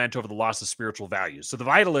understandable lament over the loss of spiritual values. So the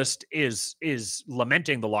vitalist is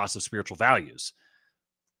lamenting the loss of spiritual values.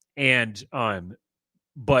 And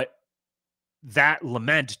but that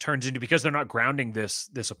lament turns into, because they're not grounding this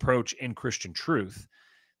approach in Christian truth,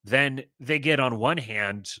 then they get, on one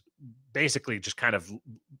hand, basically just kind of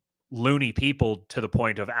loony people to the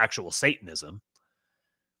point of actual Satanism.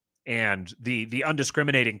 And the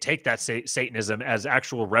undiscriminating take that Satanism as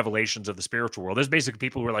actual revelations of the spiritual world. There's basically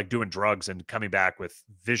people who are like doing drugs and coming back with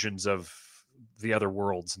visions of the other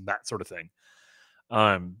worlds and that sort of thing.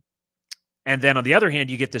 And then on the other hand,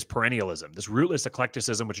 you get this perennialism, this rootless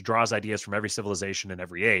eclecticism, which draws ideas from every civilization and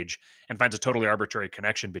every age and finds a totally arbitrary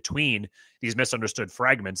connection between these misunderstood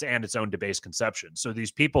fragments and its own debased conceptions. So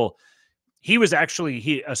these people, he was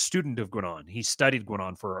actually a student of Guénon. He studied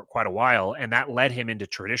Guénon for quite a while, and that led him into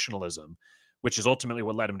traditionalism, which is ultimately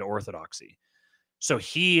what led him to orthodoxy. So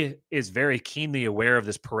he is very keenly aware of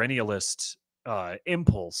this perennialist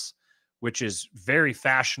impulse, which is very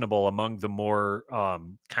fashionable among the more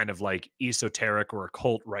kind of like esoteric or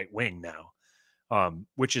occult right wing now,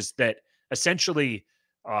 which is that essentially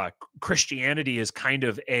Christianity is kind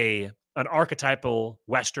of an archetypal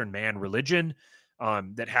Western man religion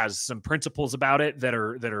that has some principles about it that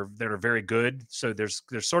are very good. So there's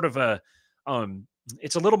sort of a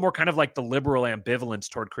it's a little more kind of like the liberal ambivalence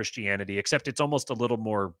toward Christianity, except it's almost a little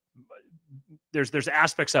more. There's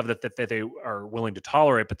aspects of it that they are willing to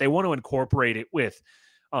tolerate, but they want to incorporate it with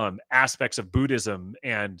aspects of Buddhism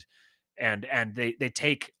and they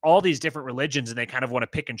take all these different religions and they kind of want to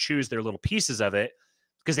pick and choose their little pieces of it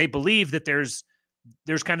because they believe that there's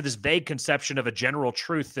kind of this vague conception of a general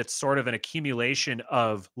truth that's sort of an accumulation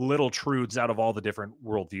of little truths out of all the different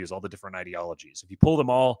worldviews, all the different ideologies. If you pull them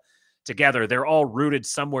all together, they're all rooted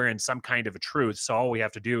somewhere in some kind of a truth. So all we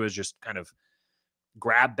have to do is just kind of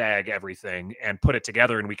grab bag everything and put it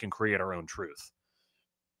together and we can create our own truth.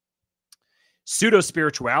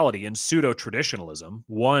 Pseudo-spirituality and pseudo-traditionalism,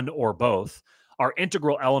 one or both, are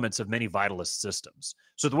integral elements of many vitalist systems.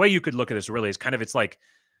 So the way you could look at this really is kind of, it's like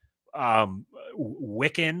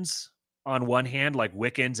Wiccans on one hand, like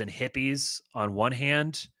Wiccans and hippies on one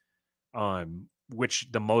hand, which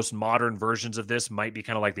the most modern versions of this might be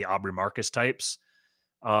kind of like the Aubrey Marcus types.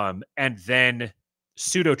 And then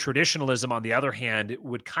pseudo-traditionalism, on the other hand, it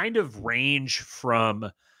would kind of range from,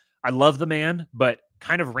 I love the man, but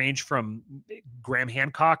kind of range from Graham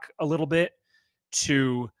Hancock a little bit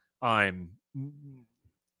to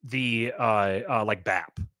the like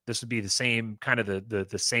BAP. This would be the same kind of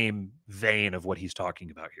the same vein of what he's talking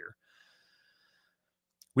about here.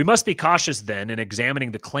 We must be cautious then in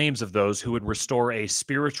examining the claims of those who would restore a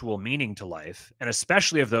spiritual meaning to life, and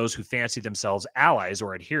especially of those who fancy themselves allies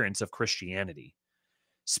or adherents of Christianity.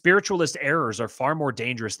 Spiritualist errors are far more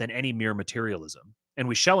dangerous than any mere materialism, and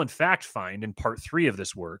we shall in fact find in part 3 of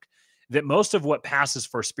this work that most of what passes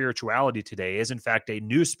for spirituality today is in fact a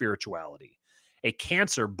new spirituality, a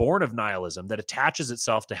cancer born of nihilism that attaches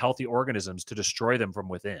itself to healthy organisms to destroy them from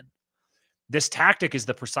within. This tactic is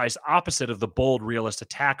the precise opposite of the bold realist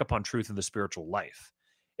attack upon truth in the spiritual life.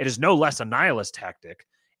 It is no less a nihilist tactic,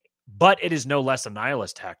 but it is no less a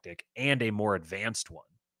nihilist tactic and a more advanced one.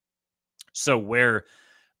 So where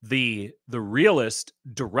the realist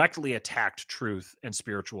directly attacked truth and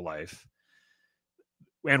spiritual life,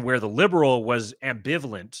 and where the liberal was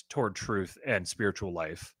ambivalent toward truth and spiritual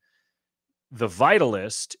life, the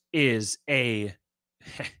vitalist is a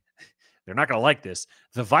they're not going to like this.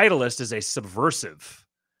 The vitalist is a subversive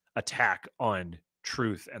attack on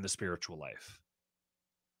truth and the spiritual life.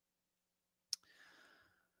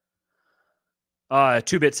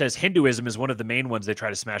 2-Bit says Hinduism is one of the main ones they try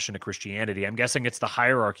to smash into Christianity. I'm guessing it's the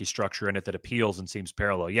hierarchy structure in it that appeals and seems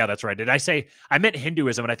parallel. Yeah, that's right. Did I say I meant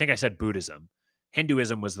Hinduism? And I think I said Buddhism.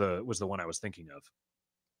 Hinduism was the one I was thinking of.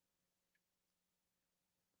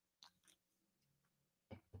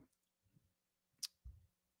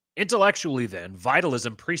 Intellectually, then,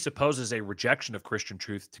 vitalism presupposes a rejection of Christian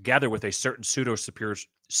truth together with a certain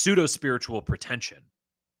pseudo-spiritual pretension.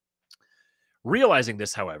 Realizing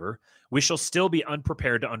this, however, we shall still be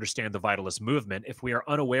unprepared to understand the vitalist movement if we are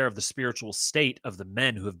unaware of the spiritual state of the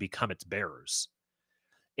men who have become its bearers.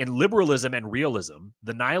 In liberalism and realism,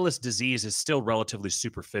 the nihilist disease is still relatively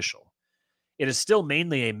superficial. It is still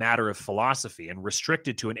mainly a matter of philosophy and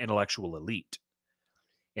restricted to an intellectual elite.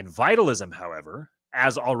 In vitalism, however,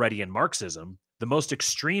 as already in Marxism, the most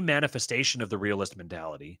extreme manifestation of the realist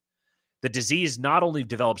mentality, the disease not only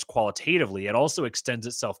develops qualitatively, it also extends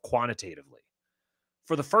itself quantitatively.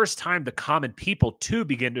 For the first time, the common people too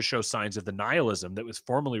begin to show signs of the nihilism that was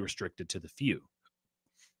formerly restricted to the few.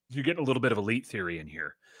 You're getting a little bit of elite theory in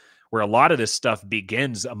here, where a lot of this stuff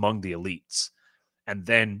begins among the elites and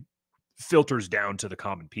then filters down to the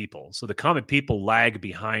common people. So the common people lag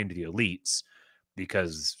behind the elites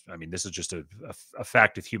because, I mean, this is just a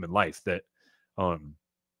fact of human life that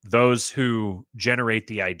those who generate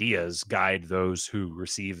the ideas guide those who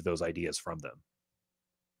receive those ideas from them.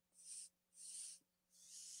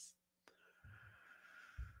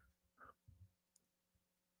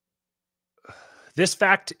 This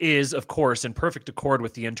fact is, of course, in perfect accord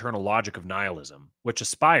with the internal logic of nihilism, which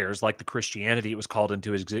aspires, like the Christianity it was called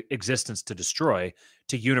into existence to destroy,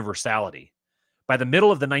 to universality. By the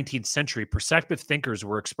middle of the 19th century, perceptive thinkers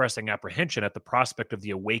were expressing apprehension at the prospect of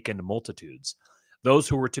the awakened multitudes, those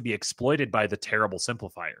who were to be exploited by the terrible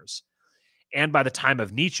simplifiers. And by the time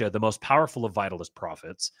of Nietzsche, the most powerful of vitalist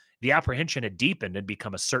prophets, the apprehension had deepened and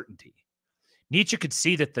become a certainty. Nietzsche could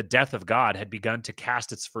see that the death of God had begun to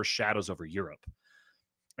cast its first shadows over Europe.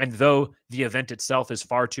 And though the event itself is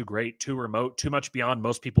far too great, too remote, too much beyond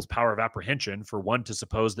most people's power of apprehension for one to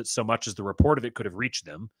suppose that so much as the report of it could have reached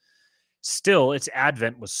them, still its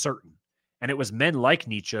advent was certain. And it was men like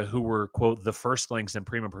Nietzsche who were, quote, the firstlings and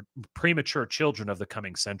premature children of the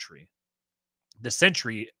coming century. The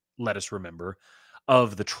century, let us remember,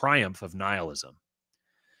 of the triumph of nihilism.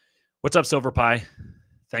 What's up, Silver Pie?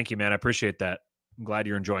 Thank you, man. I appreciate that. I'm glad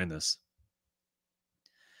you're enjoying this.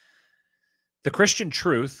 The Christian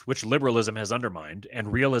truth, which liberalism has undermined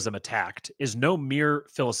and realism attacked, is no mere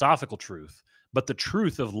philosophical truth, but the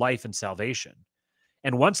truth of life and salvation.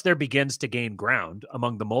 And once there begins to gain ground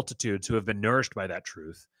among the multitudes who have been nourished by that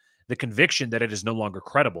truth, the conviction that it is no longer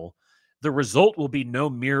credible, the result will be no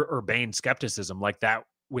mere urbane skepticism like that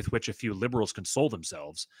with which a few liberals console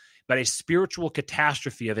themselves, but a spiritual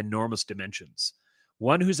catastrophe of enormous dimensions,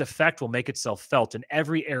 one whose effect will make itself felt in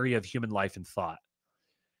every area of human life and thought.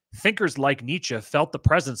 Thinkers like Nietzsche felt the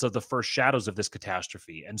presence of the first shadows of this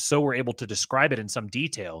catastrophe, and so were able to describe it in some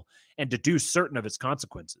detail and deduce certain of its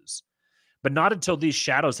consequences. But not until these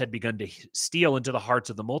shadows had begun to steal into the hearts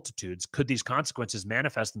of the multitudes could these consequences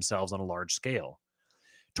manifest themselves on a large scale.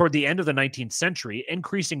 Toward the end of the 19th century,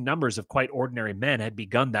 increasing numbers of quite ordinary men had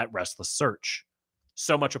begun that restless search,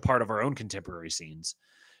 so much a part of our own contemporary scenes,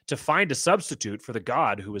 to find a substitute for the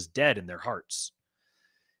God who was dead in their hearts.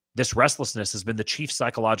 This restlessness has been the chief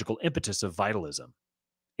psychological impetus of vitalism.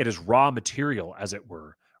 It is raw material, as it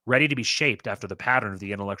were, ready to be shaped after the pattern of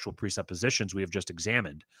the intellectual presuppositions we have just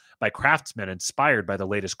examined, by craftsmen inspired by the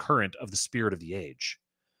latest current of the spirit of the age.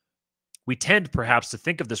 We tend, perhaps, to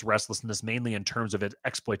think of this restlessness mainly in terms of its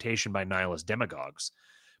exploitation by nihilist demagogues,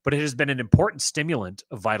 but it has been an important stimulant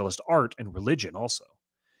of vitalist art and religion also.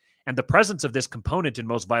 And the presence of this component in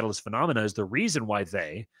most vitalist phenomena is the reason why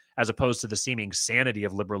they, as opposed to the seeming sanity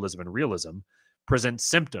of liberalism and realism, present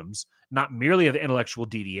symptoms not merely of intellectual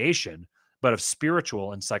deviation, but of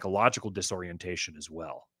spiritual and psychological disorientation as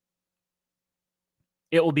well.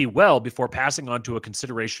 It will be well, before passing on to a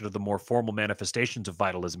consideration of the more formal manifestations of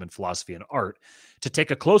vitalism in philosophy and art, to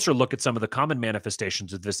take a closer look at some of the common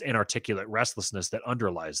manifestations of this inarticulate restlessness that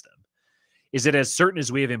underlies them. Is it as certain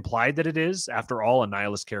as we have implied that it is, after all, a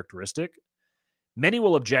nihilist characteristic? Many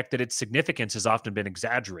will object that its significance has often been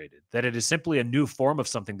exaggerated, that it is simply a new form of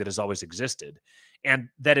something that has always existed, and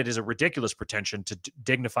that it is a ridiculous pretension to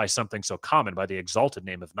dignify something so common by the exalted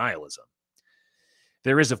name of nihilism.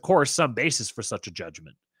 There is, of course, some basis for such a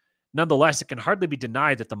judgment. Nonetheless, it can hardly be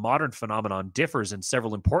denied that the modern phenomenon differs in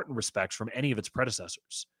several important respects from any of its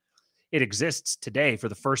predecessors. It exists today for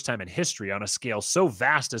the first time in history on a scale so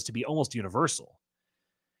vast as to be almost universal.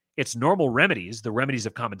 Its normal remedies, the remedies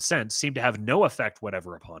of common sense, seem to have no effect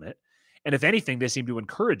whatever upon it, and if anything, they seem to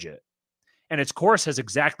encourage it. And its course has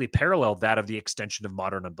exactly paralleled that of the extension of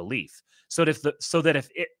modern unbelief, so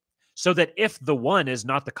that if the one is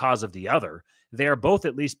not the cause of the other, they are both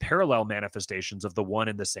at least parallel manifestations of the one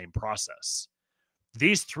in the same process.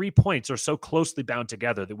 These 3 points are so closely bound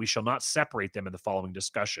together that we shall not separate them in the following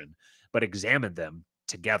discussion, but examine them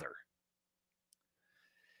together.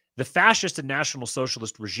 The fascist and National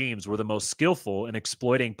Socialist regimes were the most skillful in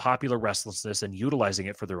exploiting popular restlessness and utilizing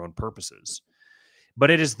it for their own purposes.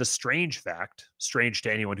 But it is the strange fact, strange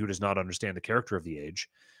to anyone who does not understand the character of the age,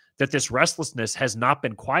 that this restlessness has not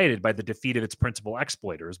been quieted by the defeat of its principal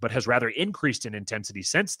exploiters, but has rather increased in intensity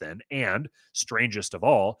since then, and, strangest of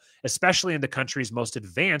all, especially in the countries most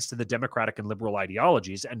advanced in the democratic and liberal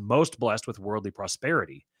ideologies and most blessed with worldly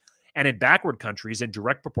prosperity, and in backward countries in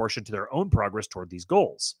direct proportion to their own progress toward these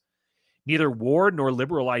goals. Neither war nor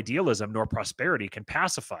liberal idealism nor prosperity can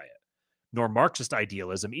pacify it, nor Marxist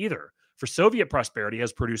idealism either, for Soviet prosperity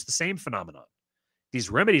has produced the same phenomenon. These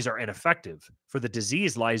remedies are ineffective, for the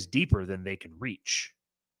disease lies deeper than they can reach.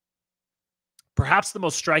 Perhaps the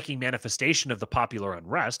most striking manifestation of the popular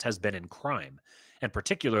unrest has been in crime, and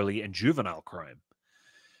particularly in juvenile crime.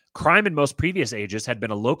 Crime in most previous ages had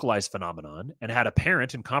been a localized phenomenon and had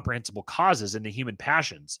apparent and comprehensible causes in the human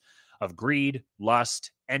passions of greed,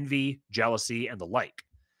 lust, envy, jealousy, and the like.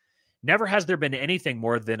 Never has there been anything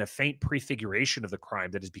more than a faint prefiguration of the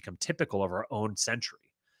crime that has become typical of our own century.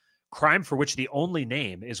 Crime for which the only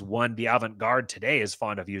name is one the avant-garde today is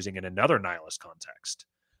fond of using in another nihilist context: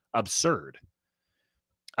 absurd.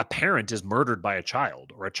 A parent is murdered by a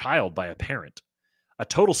child, or a child by a parent. A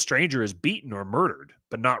total stranger is beaten or murdered,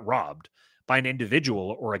 but not robbed, by an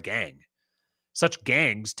individual or a gang. Such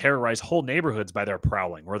gangs terrorize whole neighborhoods by their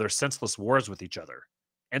prowling or their senseless wars with each other.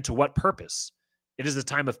 And to what purpose? It is a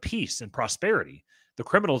time of peace and prosperity. The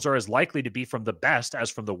criminals are as likely to be from the best as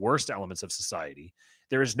from the worst elements of society.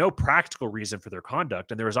 There is no practical reason for their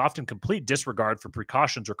conduct, and there is often complete disregard for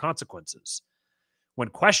precautions or consequences. When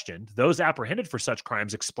questioned, those apprehended for such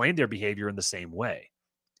crimes explained their behavior in the same way.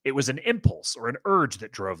 It was an impulse or an urge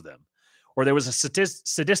that drove them, or there was a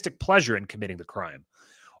sadistic pleasure in committing the crime,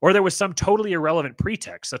 or there was some totally irrelevant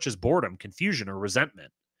pretext, such as boredom, confusion, or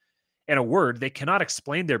resentment. In a word, they cannot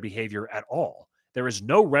explain their behavior at all. There is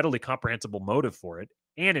no readily comprehensible motive for it,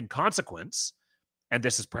 and in consequence, and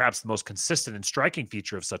this is perhaps the most consistent and striking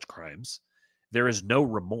feature of such crimes, there is no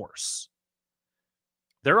remorse.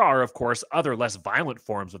 There are, of course, other less violent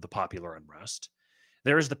forms of the popular unrest.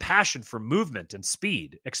 There is the passion for movement and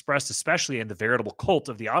speed, expressed especially in the veritable cult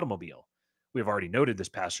of the automobile. We have already noted this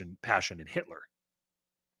passion in Hitler.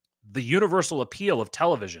 The universal appeal of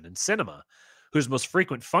television and cinema, whose most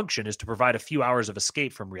frequent function is to provide a few hours of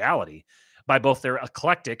escape from reality, by both their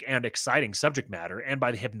eclectic and exciting subject matter and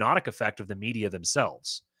by the hypnotic effect of the media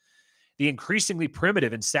themselves. The increasingly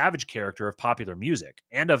primitive and savage character of popular music,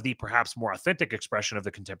 and of the perhaps more authentic expression of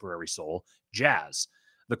the contemporary soul, jazz,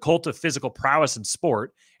 the cult of physical prowess and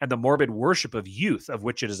sport, and the morbid worship of youth of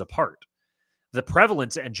which it is a part. The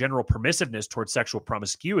prevalence and general permissiveness towards sexual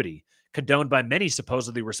promiscuity, condoned by many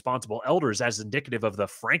supposedly responsible elders as indicative of the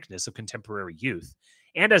frankness of contemporary youth,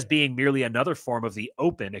 and as being merely another form of the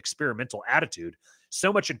open, experimental attitude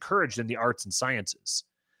so much encouraged in the arts and sciences.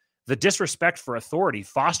 The disrespect for authority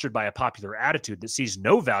fostered by a popular attitude that sees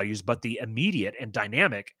no values but the immediate and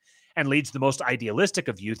dynamic, and leads the most idealistic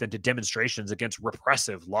of youth into demonstrations against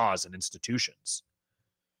repressive laws and institutions.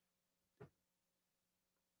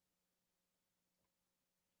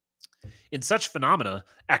 In such phenomena,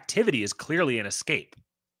 activity is clearly an escape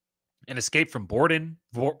from boredom,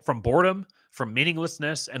 from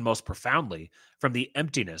meaninglessness, and most profoundly, from the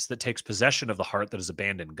emptiness that takes possession of the heart that has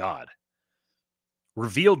abandoned God.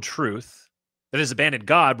 Revealed truth, that has abandoned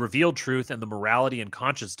God, revealed truth, and the morality and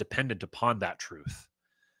conscience dependent upon that truth.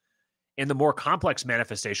 In the more complex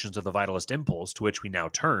manifestations of the vitalist impulse to which we now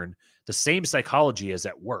turn, the same psychology is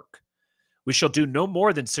at work. We shall do no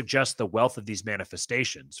more than suggest the wealth of these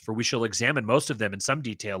manifestations, for we shall examine most of them in some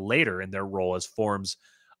detail later in their role as forms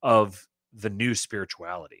of the new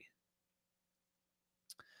spirituality.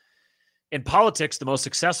 In politics, the most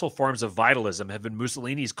successful forms of vitalism have been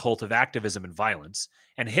Mussolini's cult of activism and violence,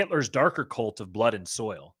 and Hitler's darker cult of blood and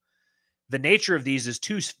soil. The nature of these is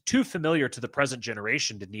too familiar to the present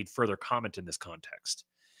generation to need further comment in this context.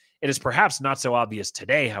 It is perhaps not so obvious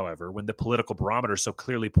today, however, when the political barometer so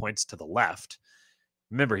clearly points to the left.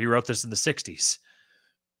 Remember, he wrote this in the 60s.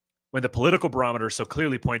 When the political barometer so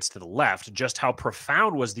clearly points to the left, just how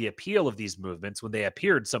profound was the appeal of these movements when they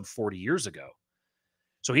appeared some 40 years ago.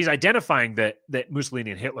 So he's identifying that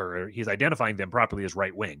Mussolini and Hitler, he's identifying them properly as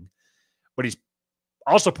right-wing, but he's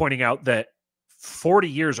also pointing out that 40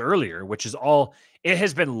 years earlier, which is it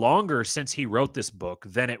has been longer since he wrote this book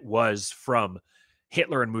than it was from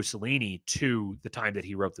Hitler and Mussolini to the time that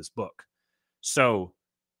he wrote this book. So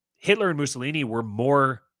Hitler and Mussolini were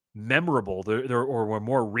more memorable or were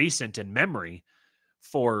more recent in memory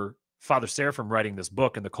for Father Seraphim writing this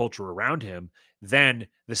book and the culture around him than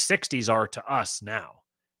the 60s are to us now.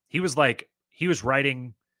 He was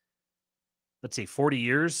writing, let's see, 40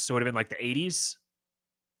 years. So it would have been like the 80s.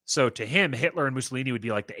 So to him, Hitler and Mussolini would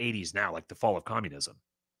be like the 80s now, like the fall of communism.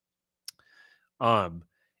 And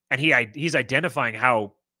he's identifying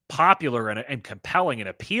how popular and compelling and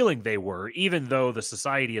appealing they were, even though the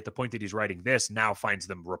society at the point that he's writing this now finds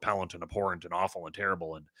them repellent and abhorrent and awful and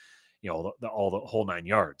terrible and, all the whole nine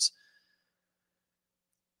yards.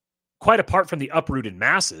 Quite apart from the uprooted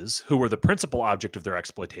masses, who were the principal object of their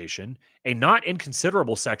exploitation, a not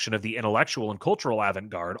inconsiderable section of the intellectual and cultural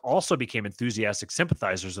avant-garde also became enthusiastic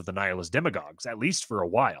sympathizers of the nihilist demagogues, at least for a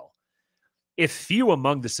while. If few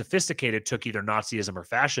among the sophisticated took either Nazism or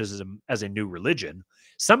fascism as a new religion,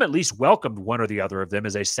 some at least welcomed one or the other of them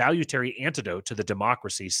as a salutary antidote to the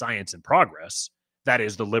democracy, science, and progress, that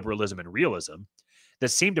is, the liberalism and realism, that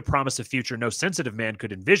seemed to promise a future no sensitive man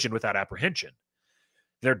could envision without apprehension.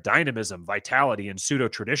 Their dynamism, vitality, and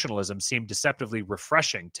pseudo-traditionalism seemed deceptively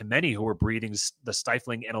refreshing to many who were breathing the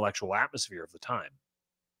stifling intellectual atmosphere of the time.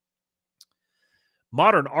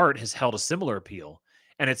 Modern art has held a similar appeal,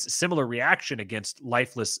 and its similar reaction against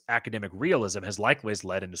lifeless academic realism has likewise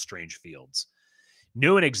led into strange fields.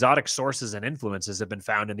 New and exotic sources and influences have been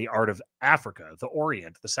found in the art of Africa, the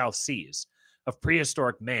Orient, the South Seas, of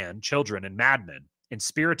prehistoric man, children, and madmen, in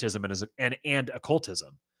spiritism and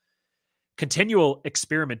occultism. Continual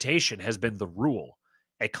experimentation has been the rule,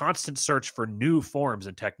 a constant search for new forms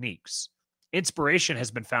and techniques. Inspiration has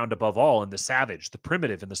been found above all in the savage, the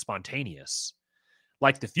primitive, and the spontaneous.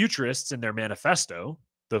 Like the futurists in their manifesto,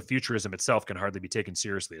 though futurism itself can hardly be taken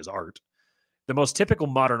seriously as art, The most typical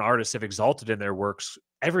modern artists have exalted in their works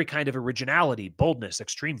every kind of originality, boldness,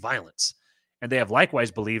 extreme violence, and they have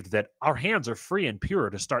likewise believed that our hands are free and pure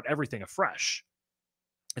to start everything afresh.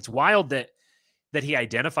 It's wild that he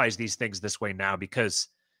identifies these things this way now, because,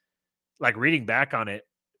 like, reading back on it,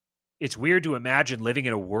 it's weird to imagine living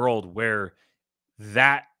in a world where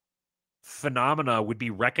that phenomena would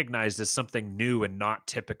be recognized as something new and not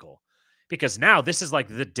typical. Because now this is like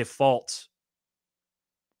the default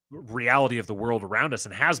reality of the world around us,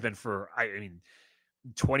 and has been for, I mean,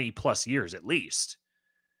 20 plus years at least.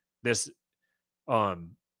 This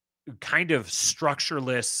um kind of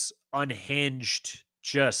structureless, unhinged,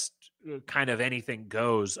 just kind of anything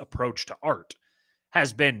goes approach to art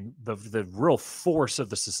has been the real force of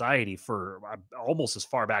the society for almost as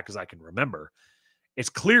far back as I can remember. It's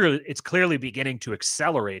clearly beginning to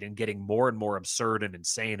accelerate and getting more and more absurd and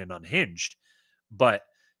insane and unhinged. But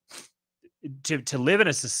to live in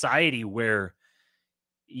a society where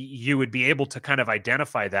you would be able to kind of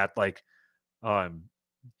identify that, like, um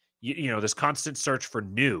you know, this constant search for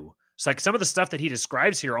new. It's like some of the stuff that he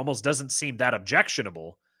describes here almost doesn't seem that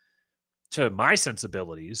objectionable to my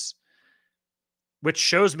sensibilities, which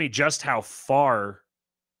shows me just how far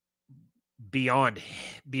beyond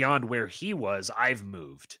where he was I've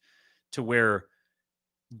moved, to where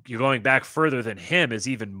you're going back further than him is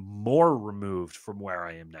even more removed from where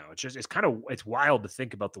I am now. It's kind of, it's wild to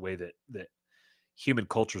think about the way that human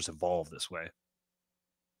cultures evolve this way.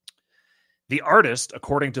 The artist,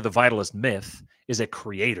 according to the vitalist myth, is a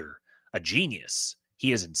creator, a genius.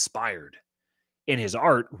 He is inspired. In his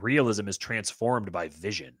art, realism is transformed by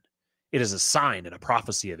vision. It is a sign and a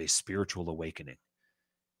prophecy of a spiritual awakening.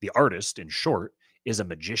 The artist, in short, is a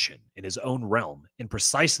magician in his own realm, in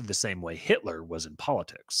precisely the same way Hitler was in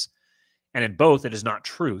politics. And in both, it is not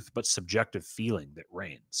truth, but subjective feeling that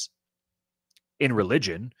reigns. In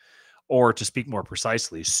religion, or to speak more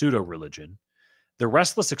precisely, pseudo-religion, the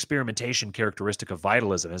restless experimentation characteristic of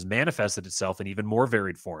vitalism has manifested itself in even more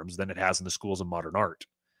varied forms than it has in the schools of modern art.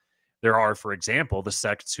 There are, for example, the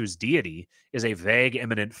sects whose deity is a vague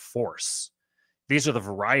immanent force. These are the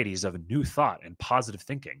varieties of new thought and positive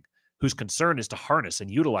thinking, whose concern is to harness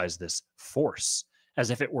and utilize this force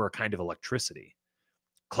as if it were a kind of electricity.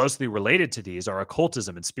 Closely related to these are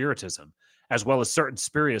occultism and spiritism, as well as certain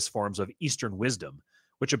spurious forms of Eastern wisdom,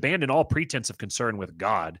 which abandon all pretense of concern with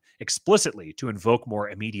God explicitly to invoke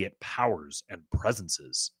more immediate powers and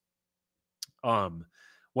presences.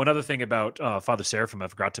 One other thing about Father Seraphim I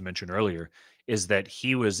forgot to mention earlier is that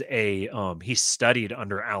he was he studied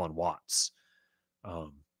under Alan Watts,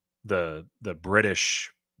 the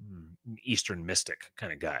British Eastern mystic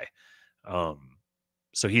kind of guy.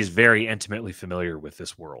 So he's very intimately familiar with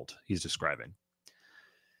this world he's describing.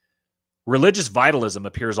 Religious vitalism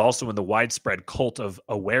appears also in the widespread cult of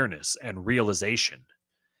awareness and realization.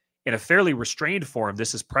 In a fairly restrained form,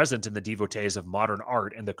 this is present in the devotees of modern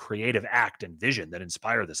art and the creative act and vision that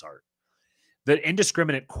inspire this art. The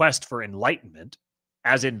indiscriminate quest for enlightenment,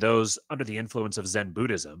 as in those under the influence of Zen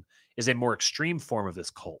Buddhism, is a more extreme form of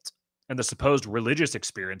this cult, and the supposed religious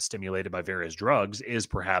experience stimulated by various drugs is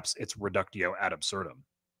perhaps its reductio ad absurdum.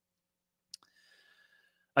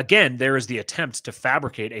 Again, there is the attempt to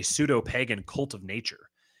fabricate a pseudo-pagan cult of nature,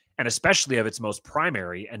 and especially of its most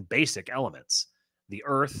primary and basic elements: the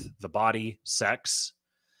earth, the body, sex.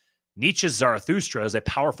 Nietzsche's Zarathustra is a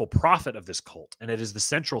powerful prophet of this cult, and it is the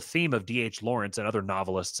central theme of D.H. Lawrence and other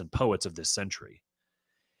novelists and poets of this century.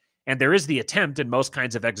 And there is the attempt in most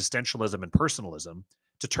kinds of existentialism and personalism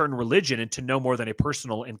to turn religion into no more than a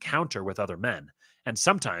personal encounter with other men, and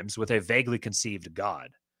sometimes with a vaguely conceived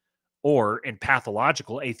God. Or, in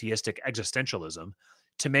pathological atheistic existentialism,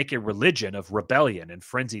 to make a religion of rebellion and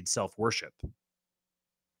frenzied self-worship.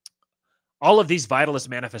 All of these vitalist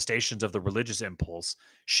manifestations of the religious impulse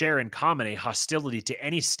share in common a hostility to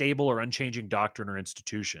any stable or unchanging doctrine or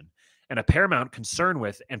institution, and a paramount concern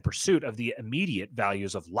with and pursuit of the immediate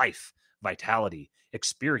values of life, vitality,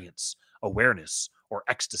 experience, awareness, or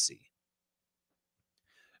ecstasy.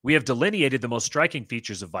 We have delineated the most striking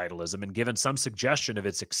features of vitalism and given some suggestion of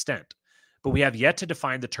its extent, but we have yet to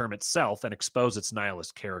define the term itself and expose its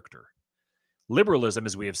nihilist character. Liberalism,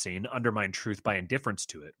 as we have seen, undermined truth by indifference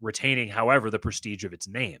to it, retaining, however, the prestige of its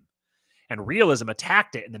name. And realism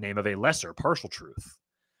attacked it in the name of a lesser, partial truth.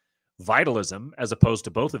 Vitalism, as opposed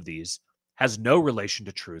to both of these, has no relation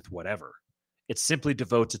to truth whatever. It simply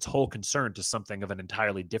devotes its whole concern to something of an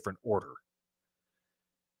entirely different order.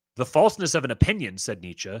 The falseness of an opinion, said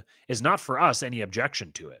Nietzsche, is not for us any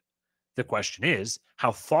objection to it. The question is,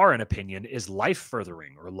 how far an opinion is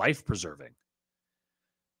life-furthering or life-preserving?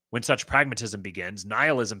 When such pragmatism begins,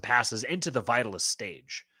 nihilism passes into the vitalist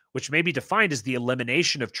stage, which may be defined as the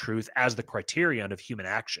elimination of truth as the criterion of human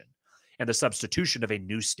action and the substitution of a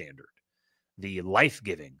new standard, the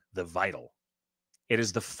life-giving, the vital. It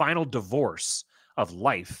is the final divorce of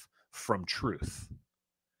life from truth.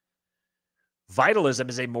 Vitalism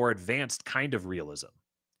is a more advanced kind of realism,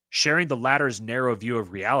 sharing the latter's narrow view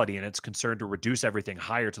of reality and its concern to reduce everything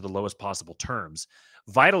higher to the lowest possible terms.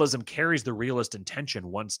 Vitalism carries the realist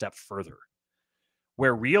intention one step further.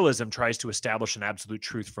 Where realism tries to establish an absolute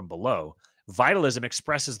truth from below, vitalism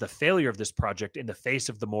expresses the failure of this project in the face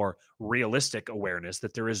of the more realistic awareness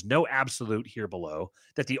that there is no absolute here below,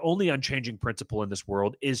 that the only unchanging principle in this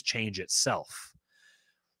world is change itself.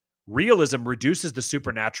 Realism reduces the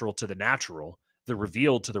supernatural to the natural, the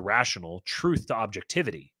revealed to the rational, truth to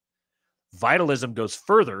objectivity. Vitalism goes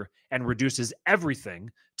further and reduces everything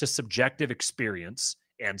to subjective experience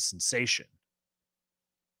and sensation.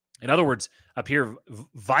 In other words, up here,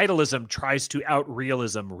 vitalism tries to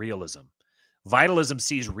out-realism realism. Vitalism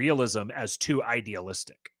sees realism as too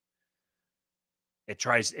idealistic.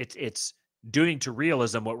 It's doing to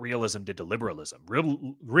realism what realism did to liberalism.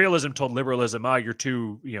 Realism told liberalism, "Oh, you're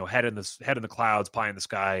too, head in the clouds, pie in the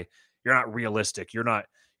sky. You're not realistic. You're not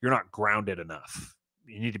grounded enough.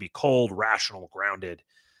 You need to be cold, rational, grounded."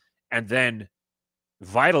 And then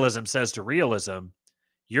vitalism says to realism,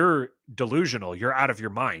 "You're delusional. You're out of your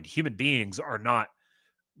mind. Human beings are not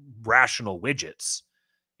rational widgets.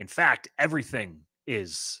 In fact, everything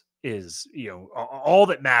is all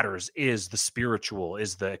that matters is the spiritual,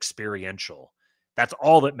 is the experiential. That's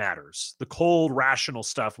all that matters. The cold, rational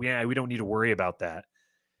stuff, we don't need to worry about that.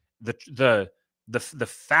 The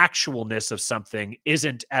factualness of something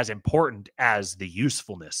isn't as important as the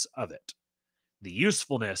usefulness of it. The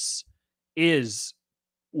usefulness is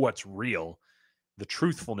what's real. The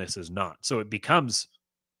truthfulness is not." So it becomes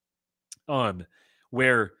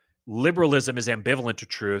where liberalism is ambivalent to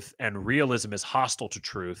truth and realism is hostile to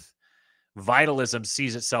truth. Vitalism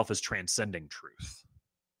sees itself as transcending truth.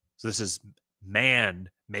 So this is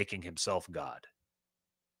man making himself God.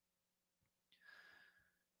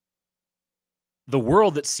 The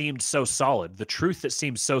world that seemed so solid, the truth that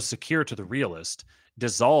seemed so secure to the realist,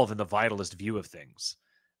 dissolve in the vitalist view of things.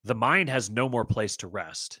 The mind has no more place to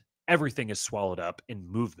rest. Everything is swallowed up in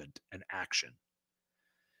movement and action.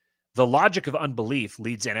 The logic of unbelief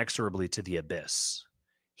leads inexorably to the abyss.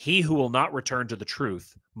 He who will not return to the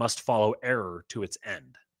truth must follow error to its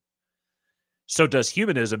end. So does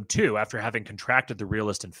humanism, too, after having contracted the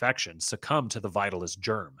realist infection, succumb to the vitalist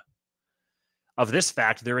germ. Of this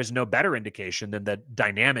fact, there is no better indication than the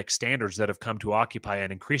dynamic standards that have come to occupy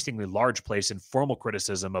an increasingly large place in formal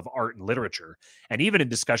criticism of art and literature, and even in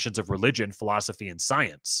discussions of religion, philosophy, and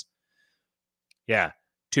science. Yeah,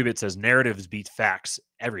 Two-Bit says narratives beat facts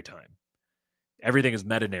every time. Everything is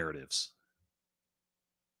meta-narratives.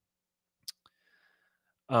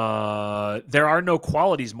 There are no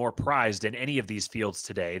qualities more prized in any of these fields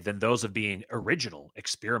today than those of being original,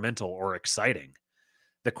 experimental, or exciting.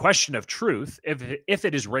 The question of truth, if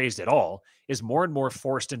it is raised at all, is more and more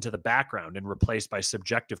forced into the background and replaced by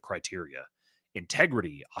subjective criteria: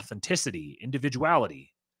 integrity, authenticity,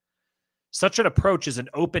 individuality. Such an approach is an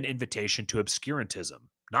open invitation to obscurantism,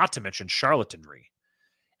 not to mention charlatanry.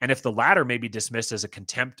 And if the latter may be dismissed as a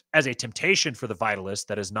temptation for the vitalist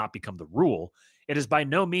that has not become the rule, it is by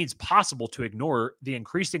no means possible to ignore the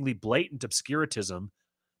increasingly blatant obscurantism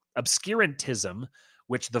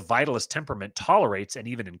which the vitalist temperament tolerates and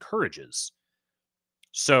even encourages.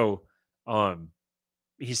 So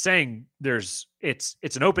he's saying it's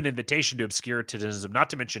an open invitation to obscurantism, not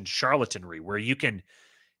to mention charlatanry, where you can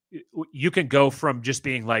go from just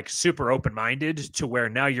being like super open-minded to where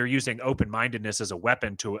now you're using open-mindedness as a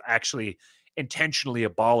weapon to actually intentionally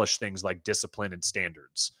abolish things like discipline and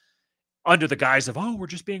standards under the guise of, we're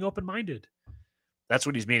just being open-minded. That's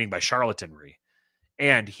what he's meaning by charlatanry.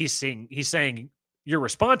 And he's saying your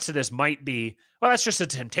response to this might be, well, that's just a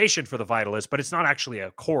temptation for the vitalist, but it's not actually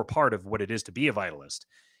a core part of what it is to be a vitalist.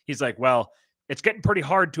 He's like, well, it's getting pretty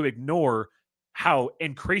hard to ignore how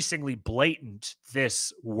increasingly blatant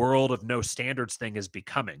this world of no standards thing is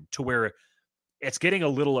becoming, to where it's getting a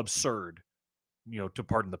little absurd, to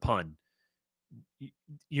pardon the pun.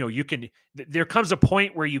 There comes a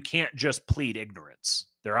point where you can't just plead ignorance.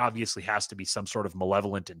 There obviously has to be some sort of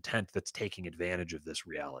malevolent intent that's taking advantage of this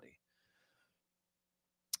reality.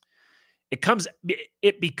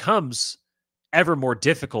 It becomes ever more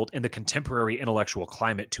difficult in the contemporary intellectual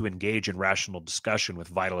climate to engage in rational discussion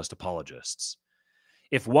with vitalist apologists.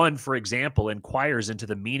 If one, for example, inquires into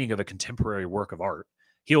the meaning of a contemporary work of art,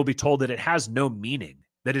 he will be told that it has no meaning,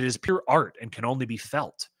 that it is pure art and can only be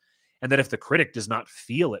felt, and that if the critic does not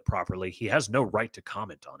feel it properly, he has no right to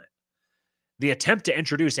comment on it. The attempt to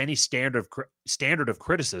introduce any standard of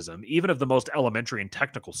criticism, even of the most elementary and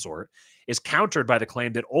technical sort, is countered by the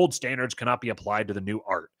claim that old standards cannot be applied to the new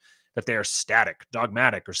art, that they are static,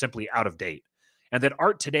 dogmatic, or simply out of date, and that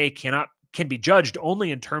art today can be judged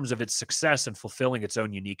only in terms of its success in fulfilling its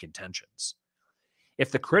own unique intentions.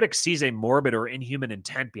 If the critic sees a morbid or inhuman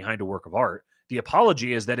intent behind a work of art, the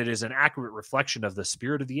apology is that it is an accurate reflection of the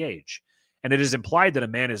spirit of the age, and it is implied that a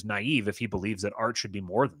man is naive if he believes that art should be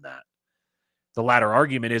more than that. The latter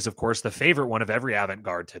argument is, of course, the favorite one of every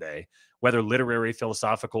avant-garde today, whether literary,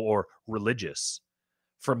 philosophical, or religious.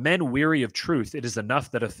 For men weary of truth, it is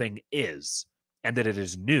enough that a thing is, and that it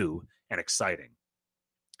is new and exciting.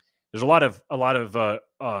 There's a lot of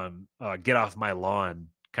get off my lawn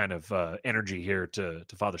kind of energy here to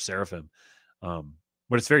Father Seraphim, but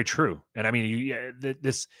it's very true. And I mean,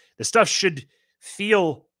 this stuff should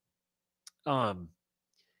feel.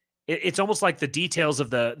 It's almost like the details of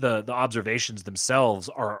the observations themselves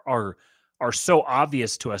are so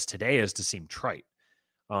obvious to us today as to seem trite.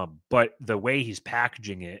 But the way he's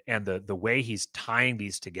packaging it and the way he's tying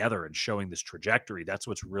these together and showing this trajectory, that's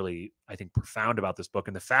what's really, I think, profound about this book.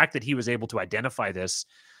 And the fact that he was able to identify this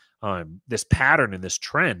pattern and this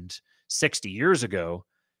trend 60 years ago,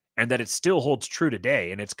 and that it still holds true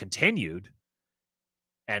today, and it's continued,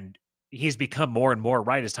 and he's become more and more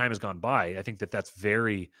right as time has gone by. I think that's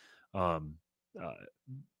very,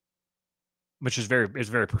 which is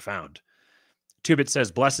very profound. Tubit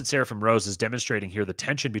says, Blessed Seraphim Rose is demonstrating here the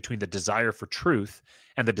tension between the desire for truth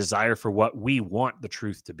and the desire for what we want the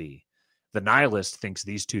truth to be. The nihilist thinks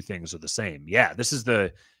these two things are the same. Yeah, this is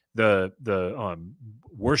the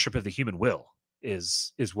worship of the human will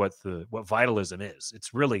is what vitalism is.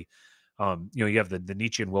 It's really, you have the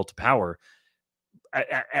Nietzschean will to power.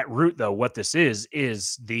 At root, though, what this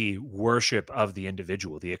is the worship of the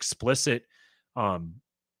individual, the explicit,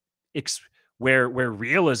 where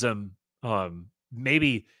realism,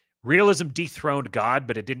 maybe realism dethroned God,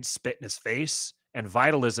 but it didn't spit in his face, and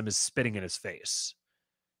vitalism is spitting in his face.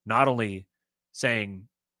 Not only saying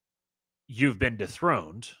you've been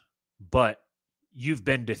dethroned, but you've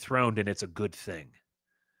been dethroned and it's a good thing.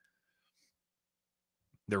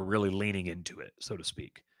 They're really leaning into it, so to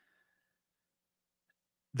speak.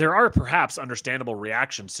 There are perhaps understandable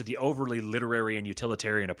reactions to the overly literary and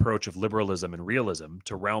utilitarian approach of liberalism and realism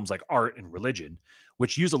to realms like art and religion,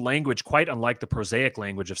 which use a language quite unlike the prosaic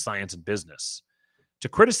language of science and business. To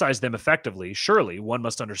criticize them effectively, surely one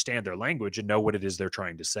must understand their language and know what it is they're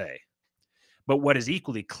trying to say. But what is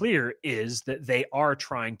equally clear is that they are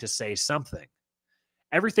trying to say something.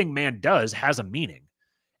 Everything man does has a meaning,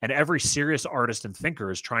 and every serious artist and thinker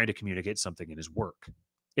is trying to communicate something in his work.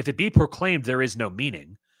 If it be proclaimed there is no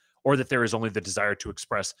meaning, or that there is only the desire to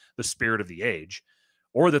express the spirit of the age,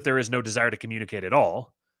 or that there is no desire to communicate at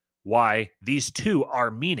all, why, these two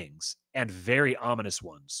are meanings, and very ominous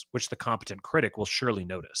ones, which the competent critic will surely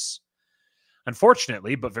notice.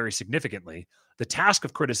 Unfortunately, but very significantly, the task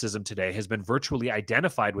of criticism today has been virtually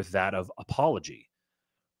identified with that of apology.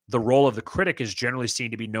 The role of the critic is generally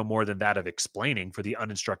seen to be no more than that of explaining for the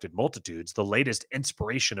uninstructed multitudes the latest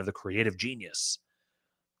inspiration of the creative genius.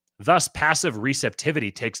 Thus, passive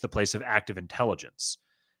receptivity takes the place of active intelligence,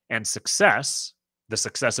 and success, the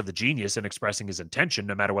success of the genius in expressing his intention,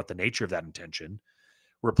 no matter what the nature of that intention,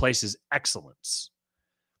 replaces excellence.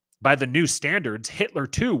 By the new standards, Hitler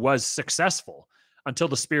too was successful until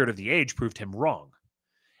the spirit of the age proved him wrong.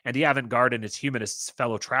 And the avant-garde and its humanists'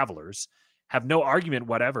 fellow travelers have no argument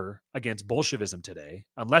whatever against Bolshevism today,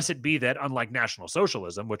 unless it be that, unlike National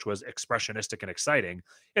Socialism, which was expressionistic and exciting,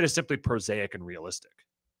 it is simply prosaic and realistic.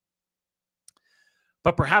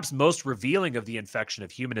 But perhaps most revealing of the infection of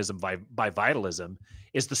humanism by vitalism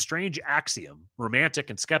is the strange axiom, romantic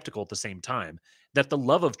and skeptical at the same time, that the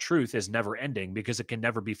love of truth is never ending because it can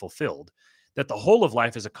never be fulfilled, that the whole of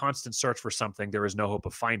life is a constant search for something there is no hope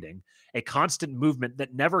of finding, a constant movement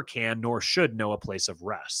that never can nor should know a place of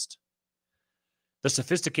rest. The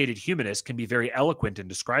sophisticated humanist can be very eloquent in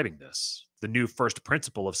describing this, the new first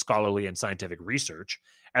principle of scholarly and scientific research,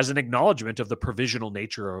 as an acknowledgement of the provisional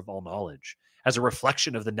nature of all knowledge, as a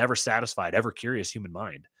reflection of the never satisfied, ever curious human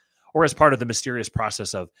mind, or as part of the mysterious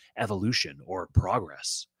process of evolution or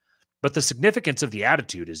progress. But the significance of the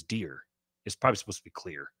attitude is probably supposed to be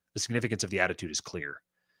clear. The significance of the attitude is clear.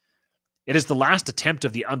 It is the last attempt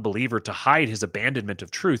of the unbeliever to hide his abandonment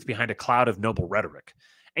of truth behind a cloud of noble rhetoric.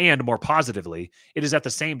 And more positively, it is at the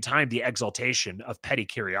same time the exaltation of petty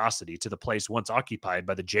curiosity to the place once occupied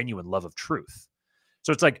by the genuine love of truth.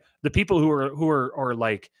 So it's like the people who are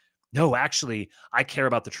like No, actually, I care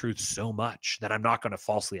about the truth so much that I'm not going to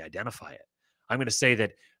falsely identify it. I'm going to say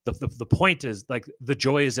that the point is, like, the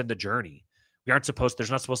joy is in the journey. There's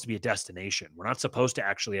not supposed to be a destination. We're not supposed to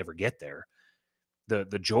actually ever get there.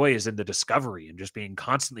 The joy is in the discovery and just being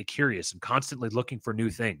constantly curious and constantly looking for new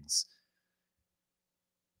things.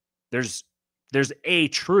 There's a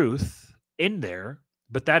truth in there,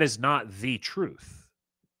 but that is not the truth.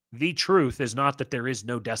 The truth is not that there is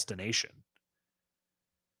no destination.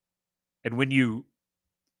 And when you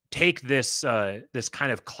take this this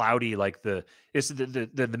kind of cloudy, like the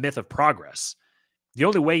myth of progress, the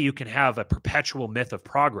only way you can have a perpetual myth of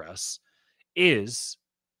progress is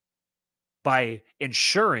by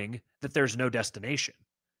ensuring that there's no destination.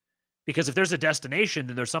 Because if there's a destination,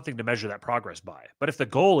 then there's something to measure that progress by. But if the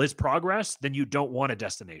goal is progress, then you don't want a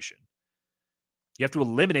destination. You have to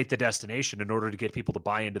eliminate the destination in order to get people to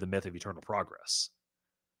buy into the myth of eternal progress.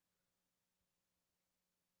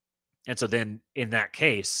 And so then in that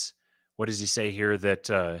case, what does he say here?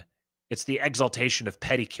 That it's the exaltation of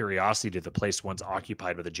petty curiosity to the place once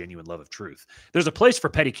occupied with a genuine love of truth. There's a place for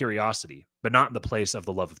petty curiosity, but not in the place of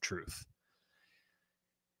the love of truth.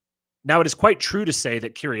 Now, it is quite true to say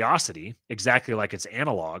that curiosity, exactly like its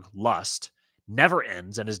analog, lust, never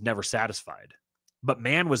ends and is never satisfied. But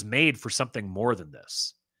man was made for something more than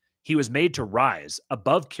this. He was made to rise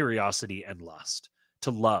above curiosity and lust, to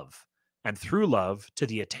love, and through love to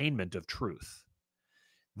the attainment of truth.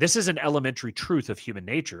 This is an elementary truth of human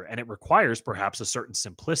nature, and it requires perhaps a certain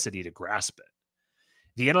simplicity to grasp it.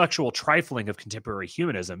 The intellectual trifling of contemporary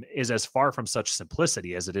humanism is as far from such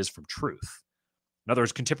simplicity as it is from truth. In other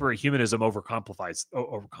words, contemporary humanism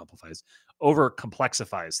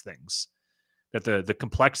overcomplexifies things. That the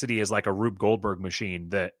complexity is like a Rube Goldberg machine,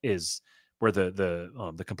 that is where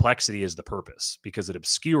the complexity is the purpose, because it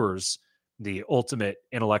obscures the ultimate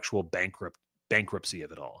intellectual bankruptcy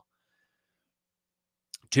of it all.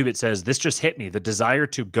 Tubit says, this just hit me. The desire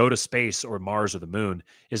to go to space or Mars or the moon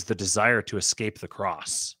is the desire to escape the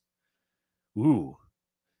cross. Ooh,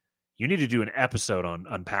 you need to do an episode on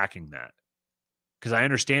unpacking that, because I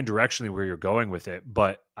understand directionally where you're going with it,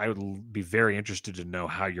 but I would be very interested to know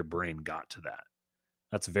how your brain got to that.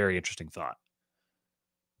 That's a very interesting thought.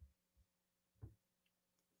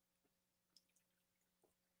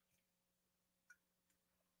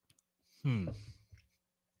 You're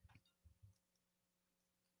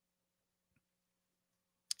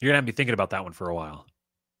going to have me thinking about that one for a while.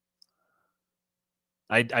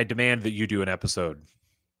 I demand that you do an episode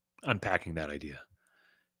unpacking that idea,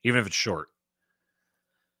 even if it's short.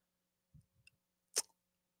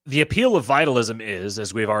 The appeal of vitalism is,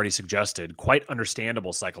 as we've already suggested, quite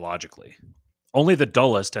understandable psychologically. Only the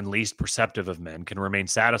dullest and least perceptive of men can remain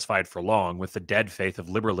satisfied for long with the dead faith of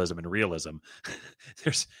liberalism and realism.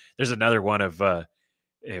 There's another one of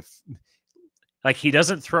if like he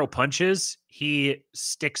doesn't throw punches, he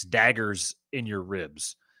sticks daggers in your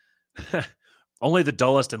ribs. Only the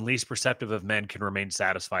dullest and least perceptive of men can remain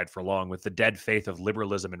satisfied for long with the dead faith of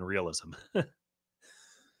liberalism and realism.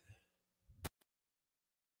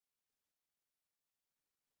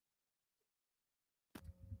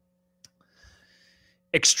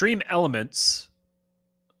 Extreme elements.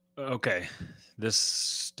 Okay,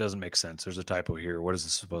 this doesn't make sense. There's a typo here. What is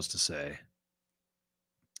this supposed to say?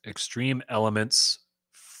 Extreme elements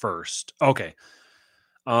first. Okay.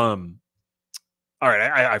 All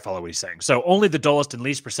right, I follow what he's saying. So only the dullest and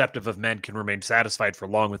least perceptive of men can remain satisfied for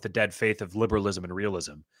long with the dead faith of liberalism and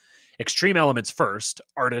realism. Extreme elements first,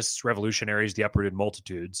 artists, revolutionaries, the uprooted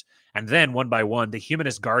multitudes, and then one by one, the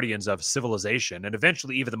humanist guardians of civilization, and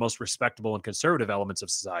eventually even the most respectable and conservative elements of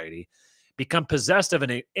society, become possessed of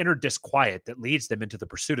an inner disquiet that leads them into the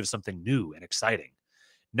pursuit of something new and exciting.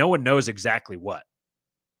 No one knows exactly what.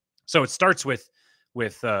 So it starts with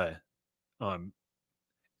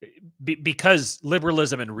because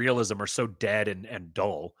liberalism and realism are so dead and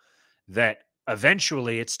dull, that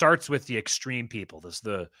eventually it starts with the extreme people.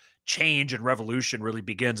 The change and revolution really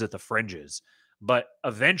begins at the fringes, but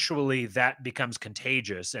eventually that becomes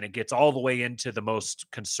contagious and it gets all the way into the most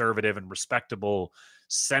conservative and respectable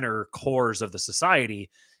center cores of the society.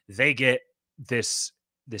 They get this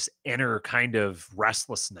inner kind of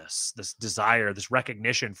restlessness, this desire, this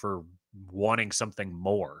recognition for wanting something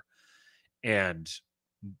more. And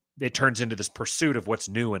it turns into this pursuit of what's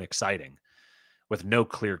new and exciting with no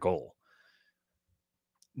clear goal.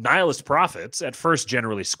 Nihilist prophets, at first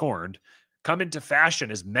generally scorned, come into fashion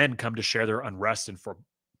as men come to share their unrest and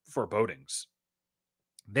forebodings.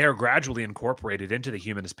 They are gradually incorporated into the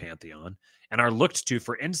humanist pantheon and are looked to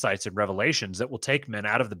for insights and revelations that will take men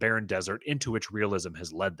out of the barren desert into which realism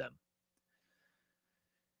has led them.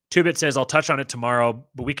 Two-Bit says, I'll touch on it tomorrow,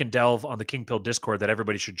 but we can delve on the King Pill Discord that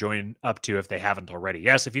everybody should join up to if they haven't already.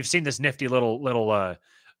 Yes, if you've seen this nifty little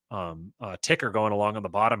ticker going along on the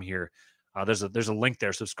bottom here, there's a link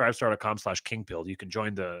there, subscribestar.com/kingpill. You can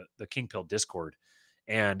join the King Pill Discord.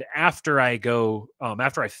 And after I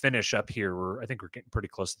finish up here, I think we're getting pretty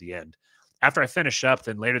close to the end. After I finish up,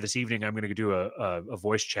 then later this evening, I'm going to do a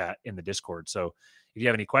voice chat in the Discord. So if you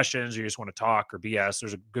have any questions or you just want to talk or BS,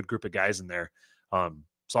 there's a good group of guys in there.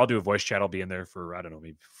 So I'll do a voice chat. I'll be in there for, I don't know,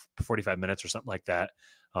 maybe 45 minutes or something like that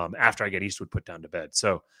after I get Eastwood put down to bed.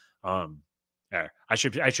 So yeah, I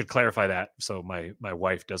should clarify that so my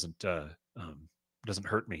wife doesn't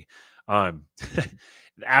hurt me.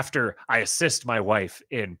 After I assist my wife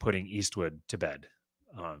in putting Eastwood to bed.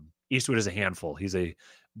 Eastwood is a handful. He's a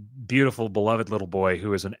beautiful, beloved little boy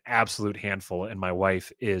who is an absolute handful, and my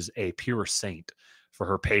wife is a pure saint for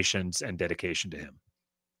her patience and dedication to him.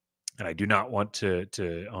 And I do not want to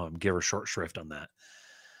give her short shrift on that.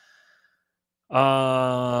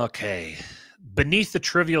 Okay. Beneath the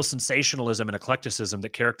trivial sensationalism and eclecticism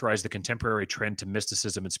that characterize the contemporary trend to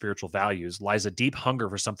mysticism and spiritual values lies a deep hunger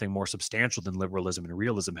for something more substantial than liberalism and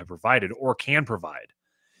realism have provided or can provide.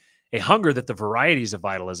 A hunger that the varieties of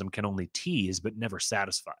vitalism can only tease but never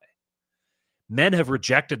satisfy. Men have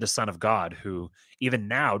rejected the Son of God, who, even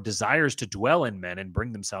now, desires to dwell in men and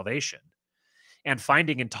bring them salvation. And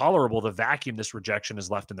finding intolerable the vacuum this rejection has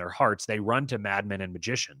left in their hearts, they run to madmen and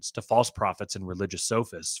magicians, to false prophets and religious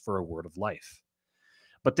sophists for a word of life.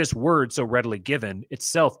 But this word, so readily given,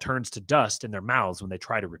 itself turns to dust in their mouths when they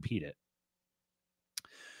try to repeat it.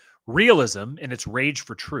 Realism, in its rage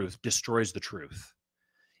for truth, destroys the truth.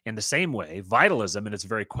 In the same way, vitalism, in its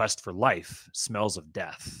very quest for life, smells of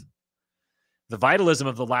death. The vitalism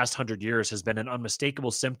of the last 100 years has been an unmistakable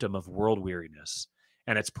symptom of world weariness,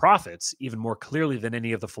 and its prophets, even more clearly than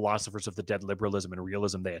any of the philosophers of the dead liberalism and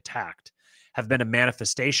realism they attacked, have been a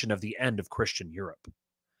manifestation of the end of Christian Europe.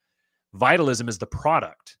 Vitalism is the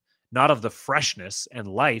product, not of the freshness and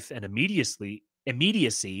life and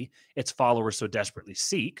immediacy its followers so desperately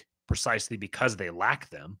seek, precisely because they lack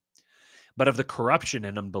them, but of the corruption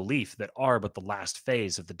and unbelief that are but the last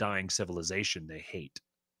phase of the dying civilization they hate.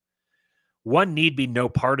 One need be no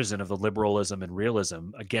partisan of the liberalism and realism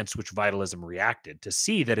against which vitalism reacted to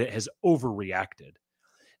see that it has overreacted,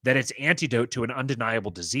 that its antidote to an undeniable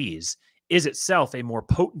disease is itself a more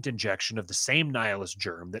potent injection of the same nihilist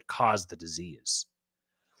germ that caused the disease.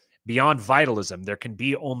 Beyond vitalism, there can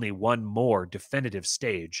be only one more definitive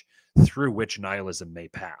stage through which nihilism may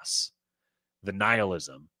pass: the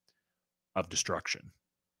nihilism of destruction.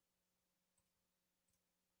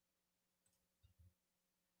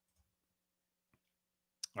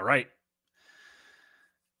 All right.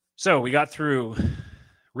 So we got through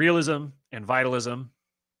realism and vitalism.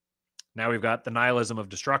 Now we've got the nihilism of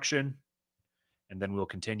destruction, and then we'll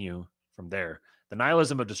continue from there. The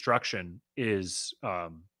nihilism of destruction is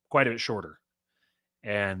quite a bit shorter.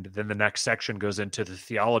 And then the next section goes into the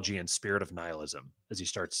theology and spirit of nihilism as he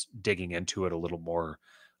starts digging into it a little more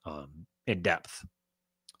in depth.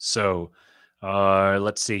 So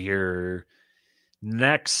let's see here.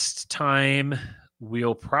 Next time,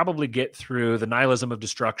 we'll probably get through the nihilism of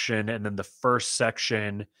destruction and then the first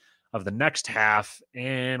section of the next half,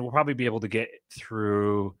 and we'll probably be able to get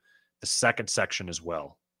through the second section as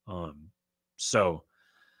well. Hope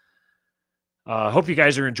you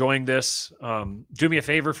guys are enjoying this. Do me a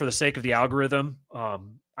favor for the sake of the algorithm.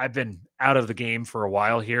 I've been out of the game for a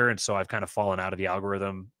while here, and so I've kind of fallen out of the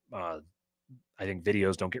algorithm. I think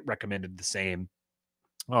videos don't get recommended the same.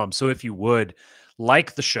 So if you would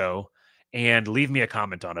like the show and leave me a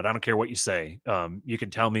comment on it, I don't care what you say. You can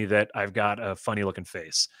tell me that I've got a funny looking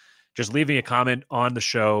face. Just leave me a comment on the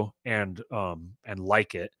show and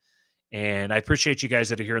like it. And I appreciate you guys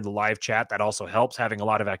that are here in the live chat. That also helps. Having a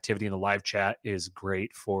lot of activity in the live chat is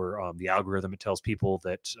great for the algorithm. It tells people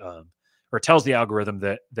that, or tells the algorithm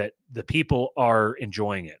that the people are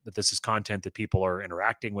enjoying it, that this is content that people are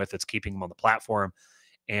interacting with. It's keeping them on the platform,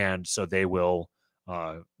 and so they will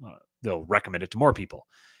they'll recommend it to more people.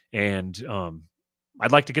 And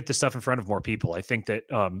I'd like to get this stuff in front of more people. I think that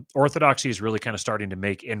orthodoxy is really kind of starting to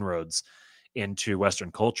make inroads into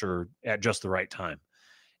Western culture at just the right time.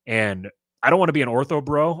 And I don't want to be an ortho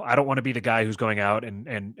bro. I don't want to be the guy who's going out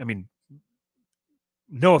and I mean,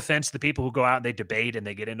 no offense to the people who go out and they debate and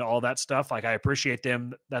they get into all that stuff. Like, I appreciate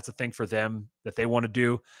them. That's a thing for them that they want to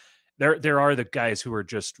do. There are the guys who are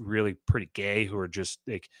just really pretty gay, who are just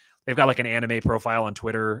like, they've got like an anime profile on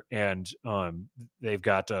Twitter, and they've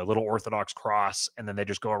got a little Orthodox cross, and then they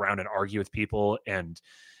just go around and argue with people and,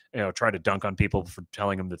 try to dunk on people for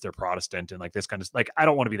telling them that they're Protestant and like this kind of, like, I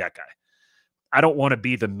don't want to be that guy. I don't want to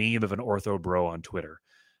be the meme of an ortho bro on Twitter,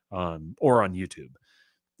 or on YouTube.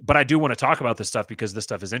 But I do want to talk about this stuff because this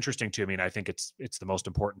stuff is interesting to me, and I think it's the most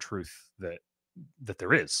important truth that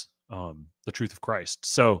there is, the truth of Christ.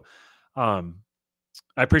 So,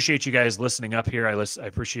 I appreciate you guys listening up here. I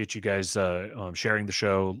appreciate you guys sharing the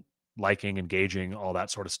show, liking, engaging, all that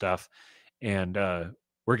sort of stuff. And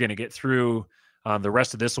we're going to get through the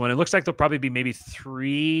rest of this one. It looks like there'll probably be maybe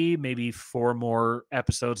 3, maybe 4 more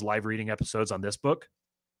episodes, live reading episodes on this book.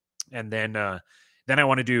 And then I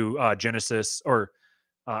want to do Genesis, or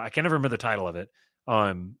I can't ever remember the title of it.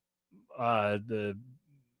 The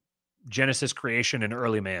Genesis, Creation, and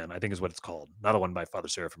Early Man, I think is what it's called. Another one by Father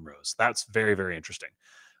Seraphim Rose. That's very, very interesting.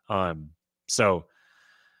 So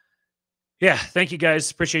yeah, thank you guys.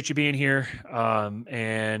 Appreciate you being here.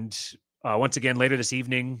 And once again, later this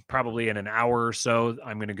evening, probably in an hour or so,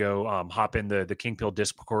 I'm going to go hop in the Kingpill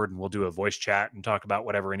Discord, and we'll do a voice chat and talk about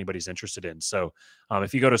whatever anybody's interested in. So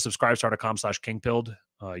if you go to subscribestar.com/kingpilled,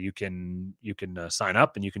 you can sign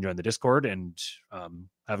up and you can join the Discord and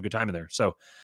have a good time in there. So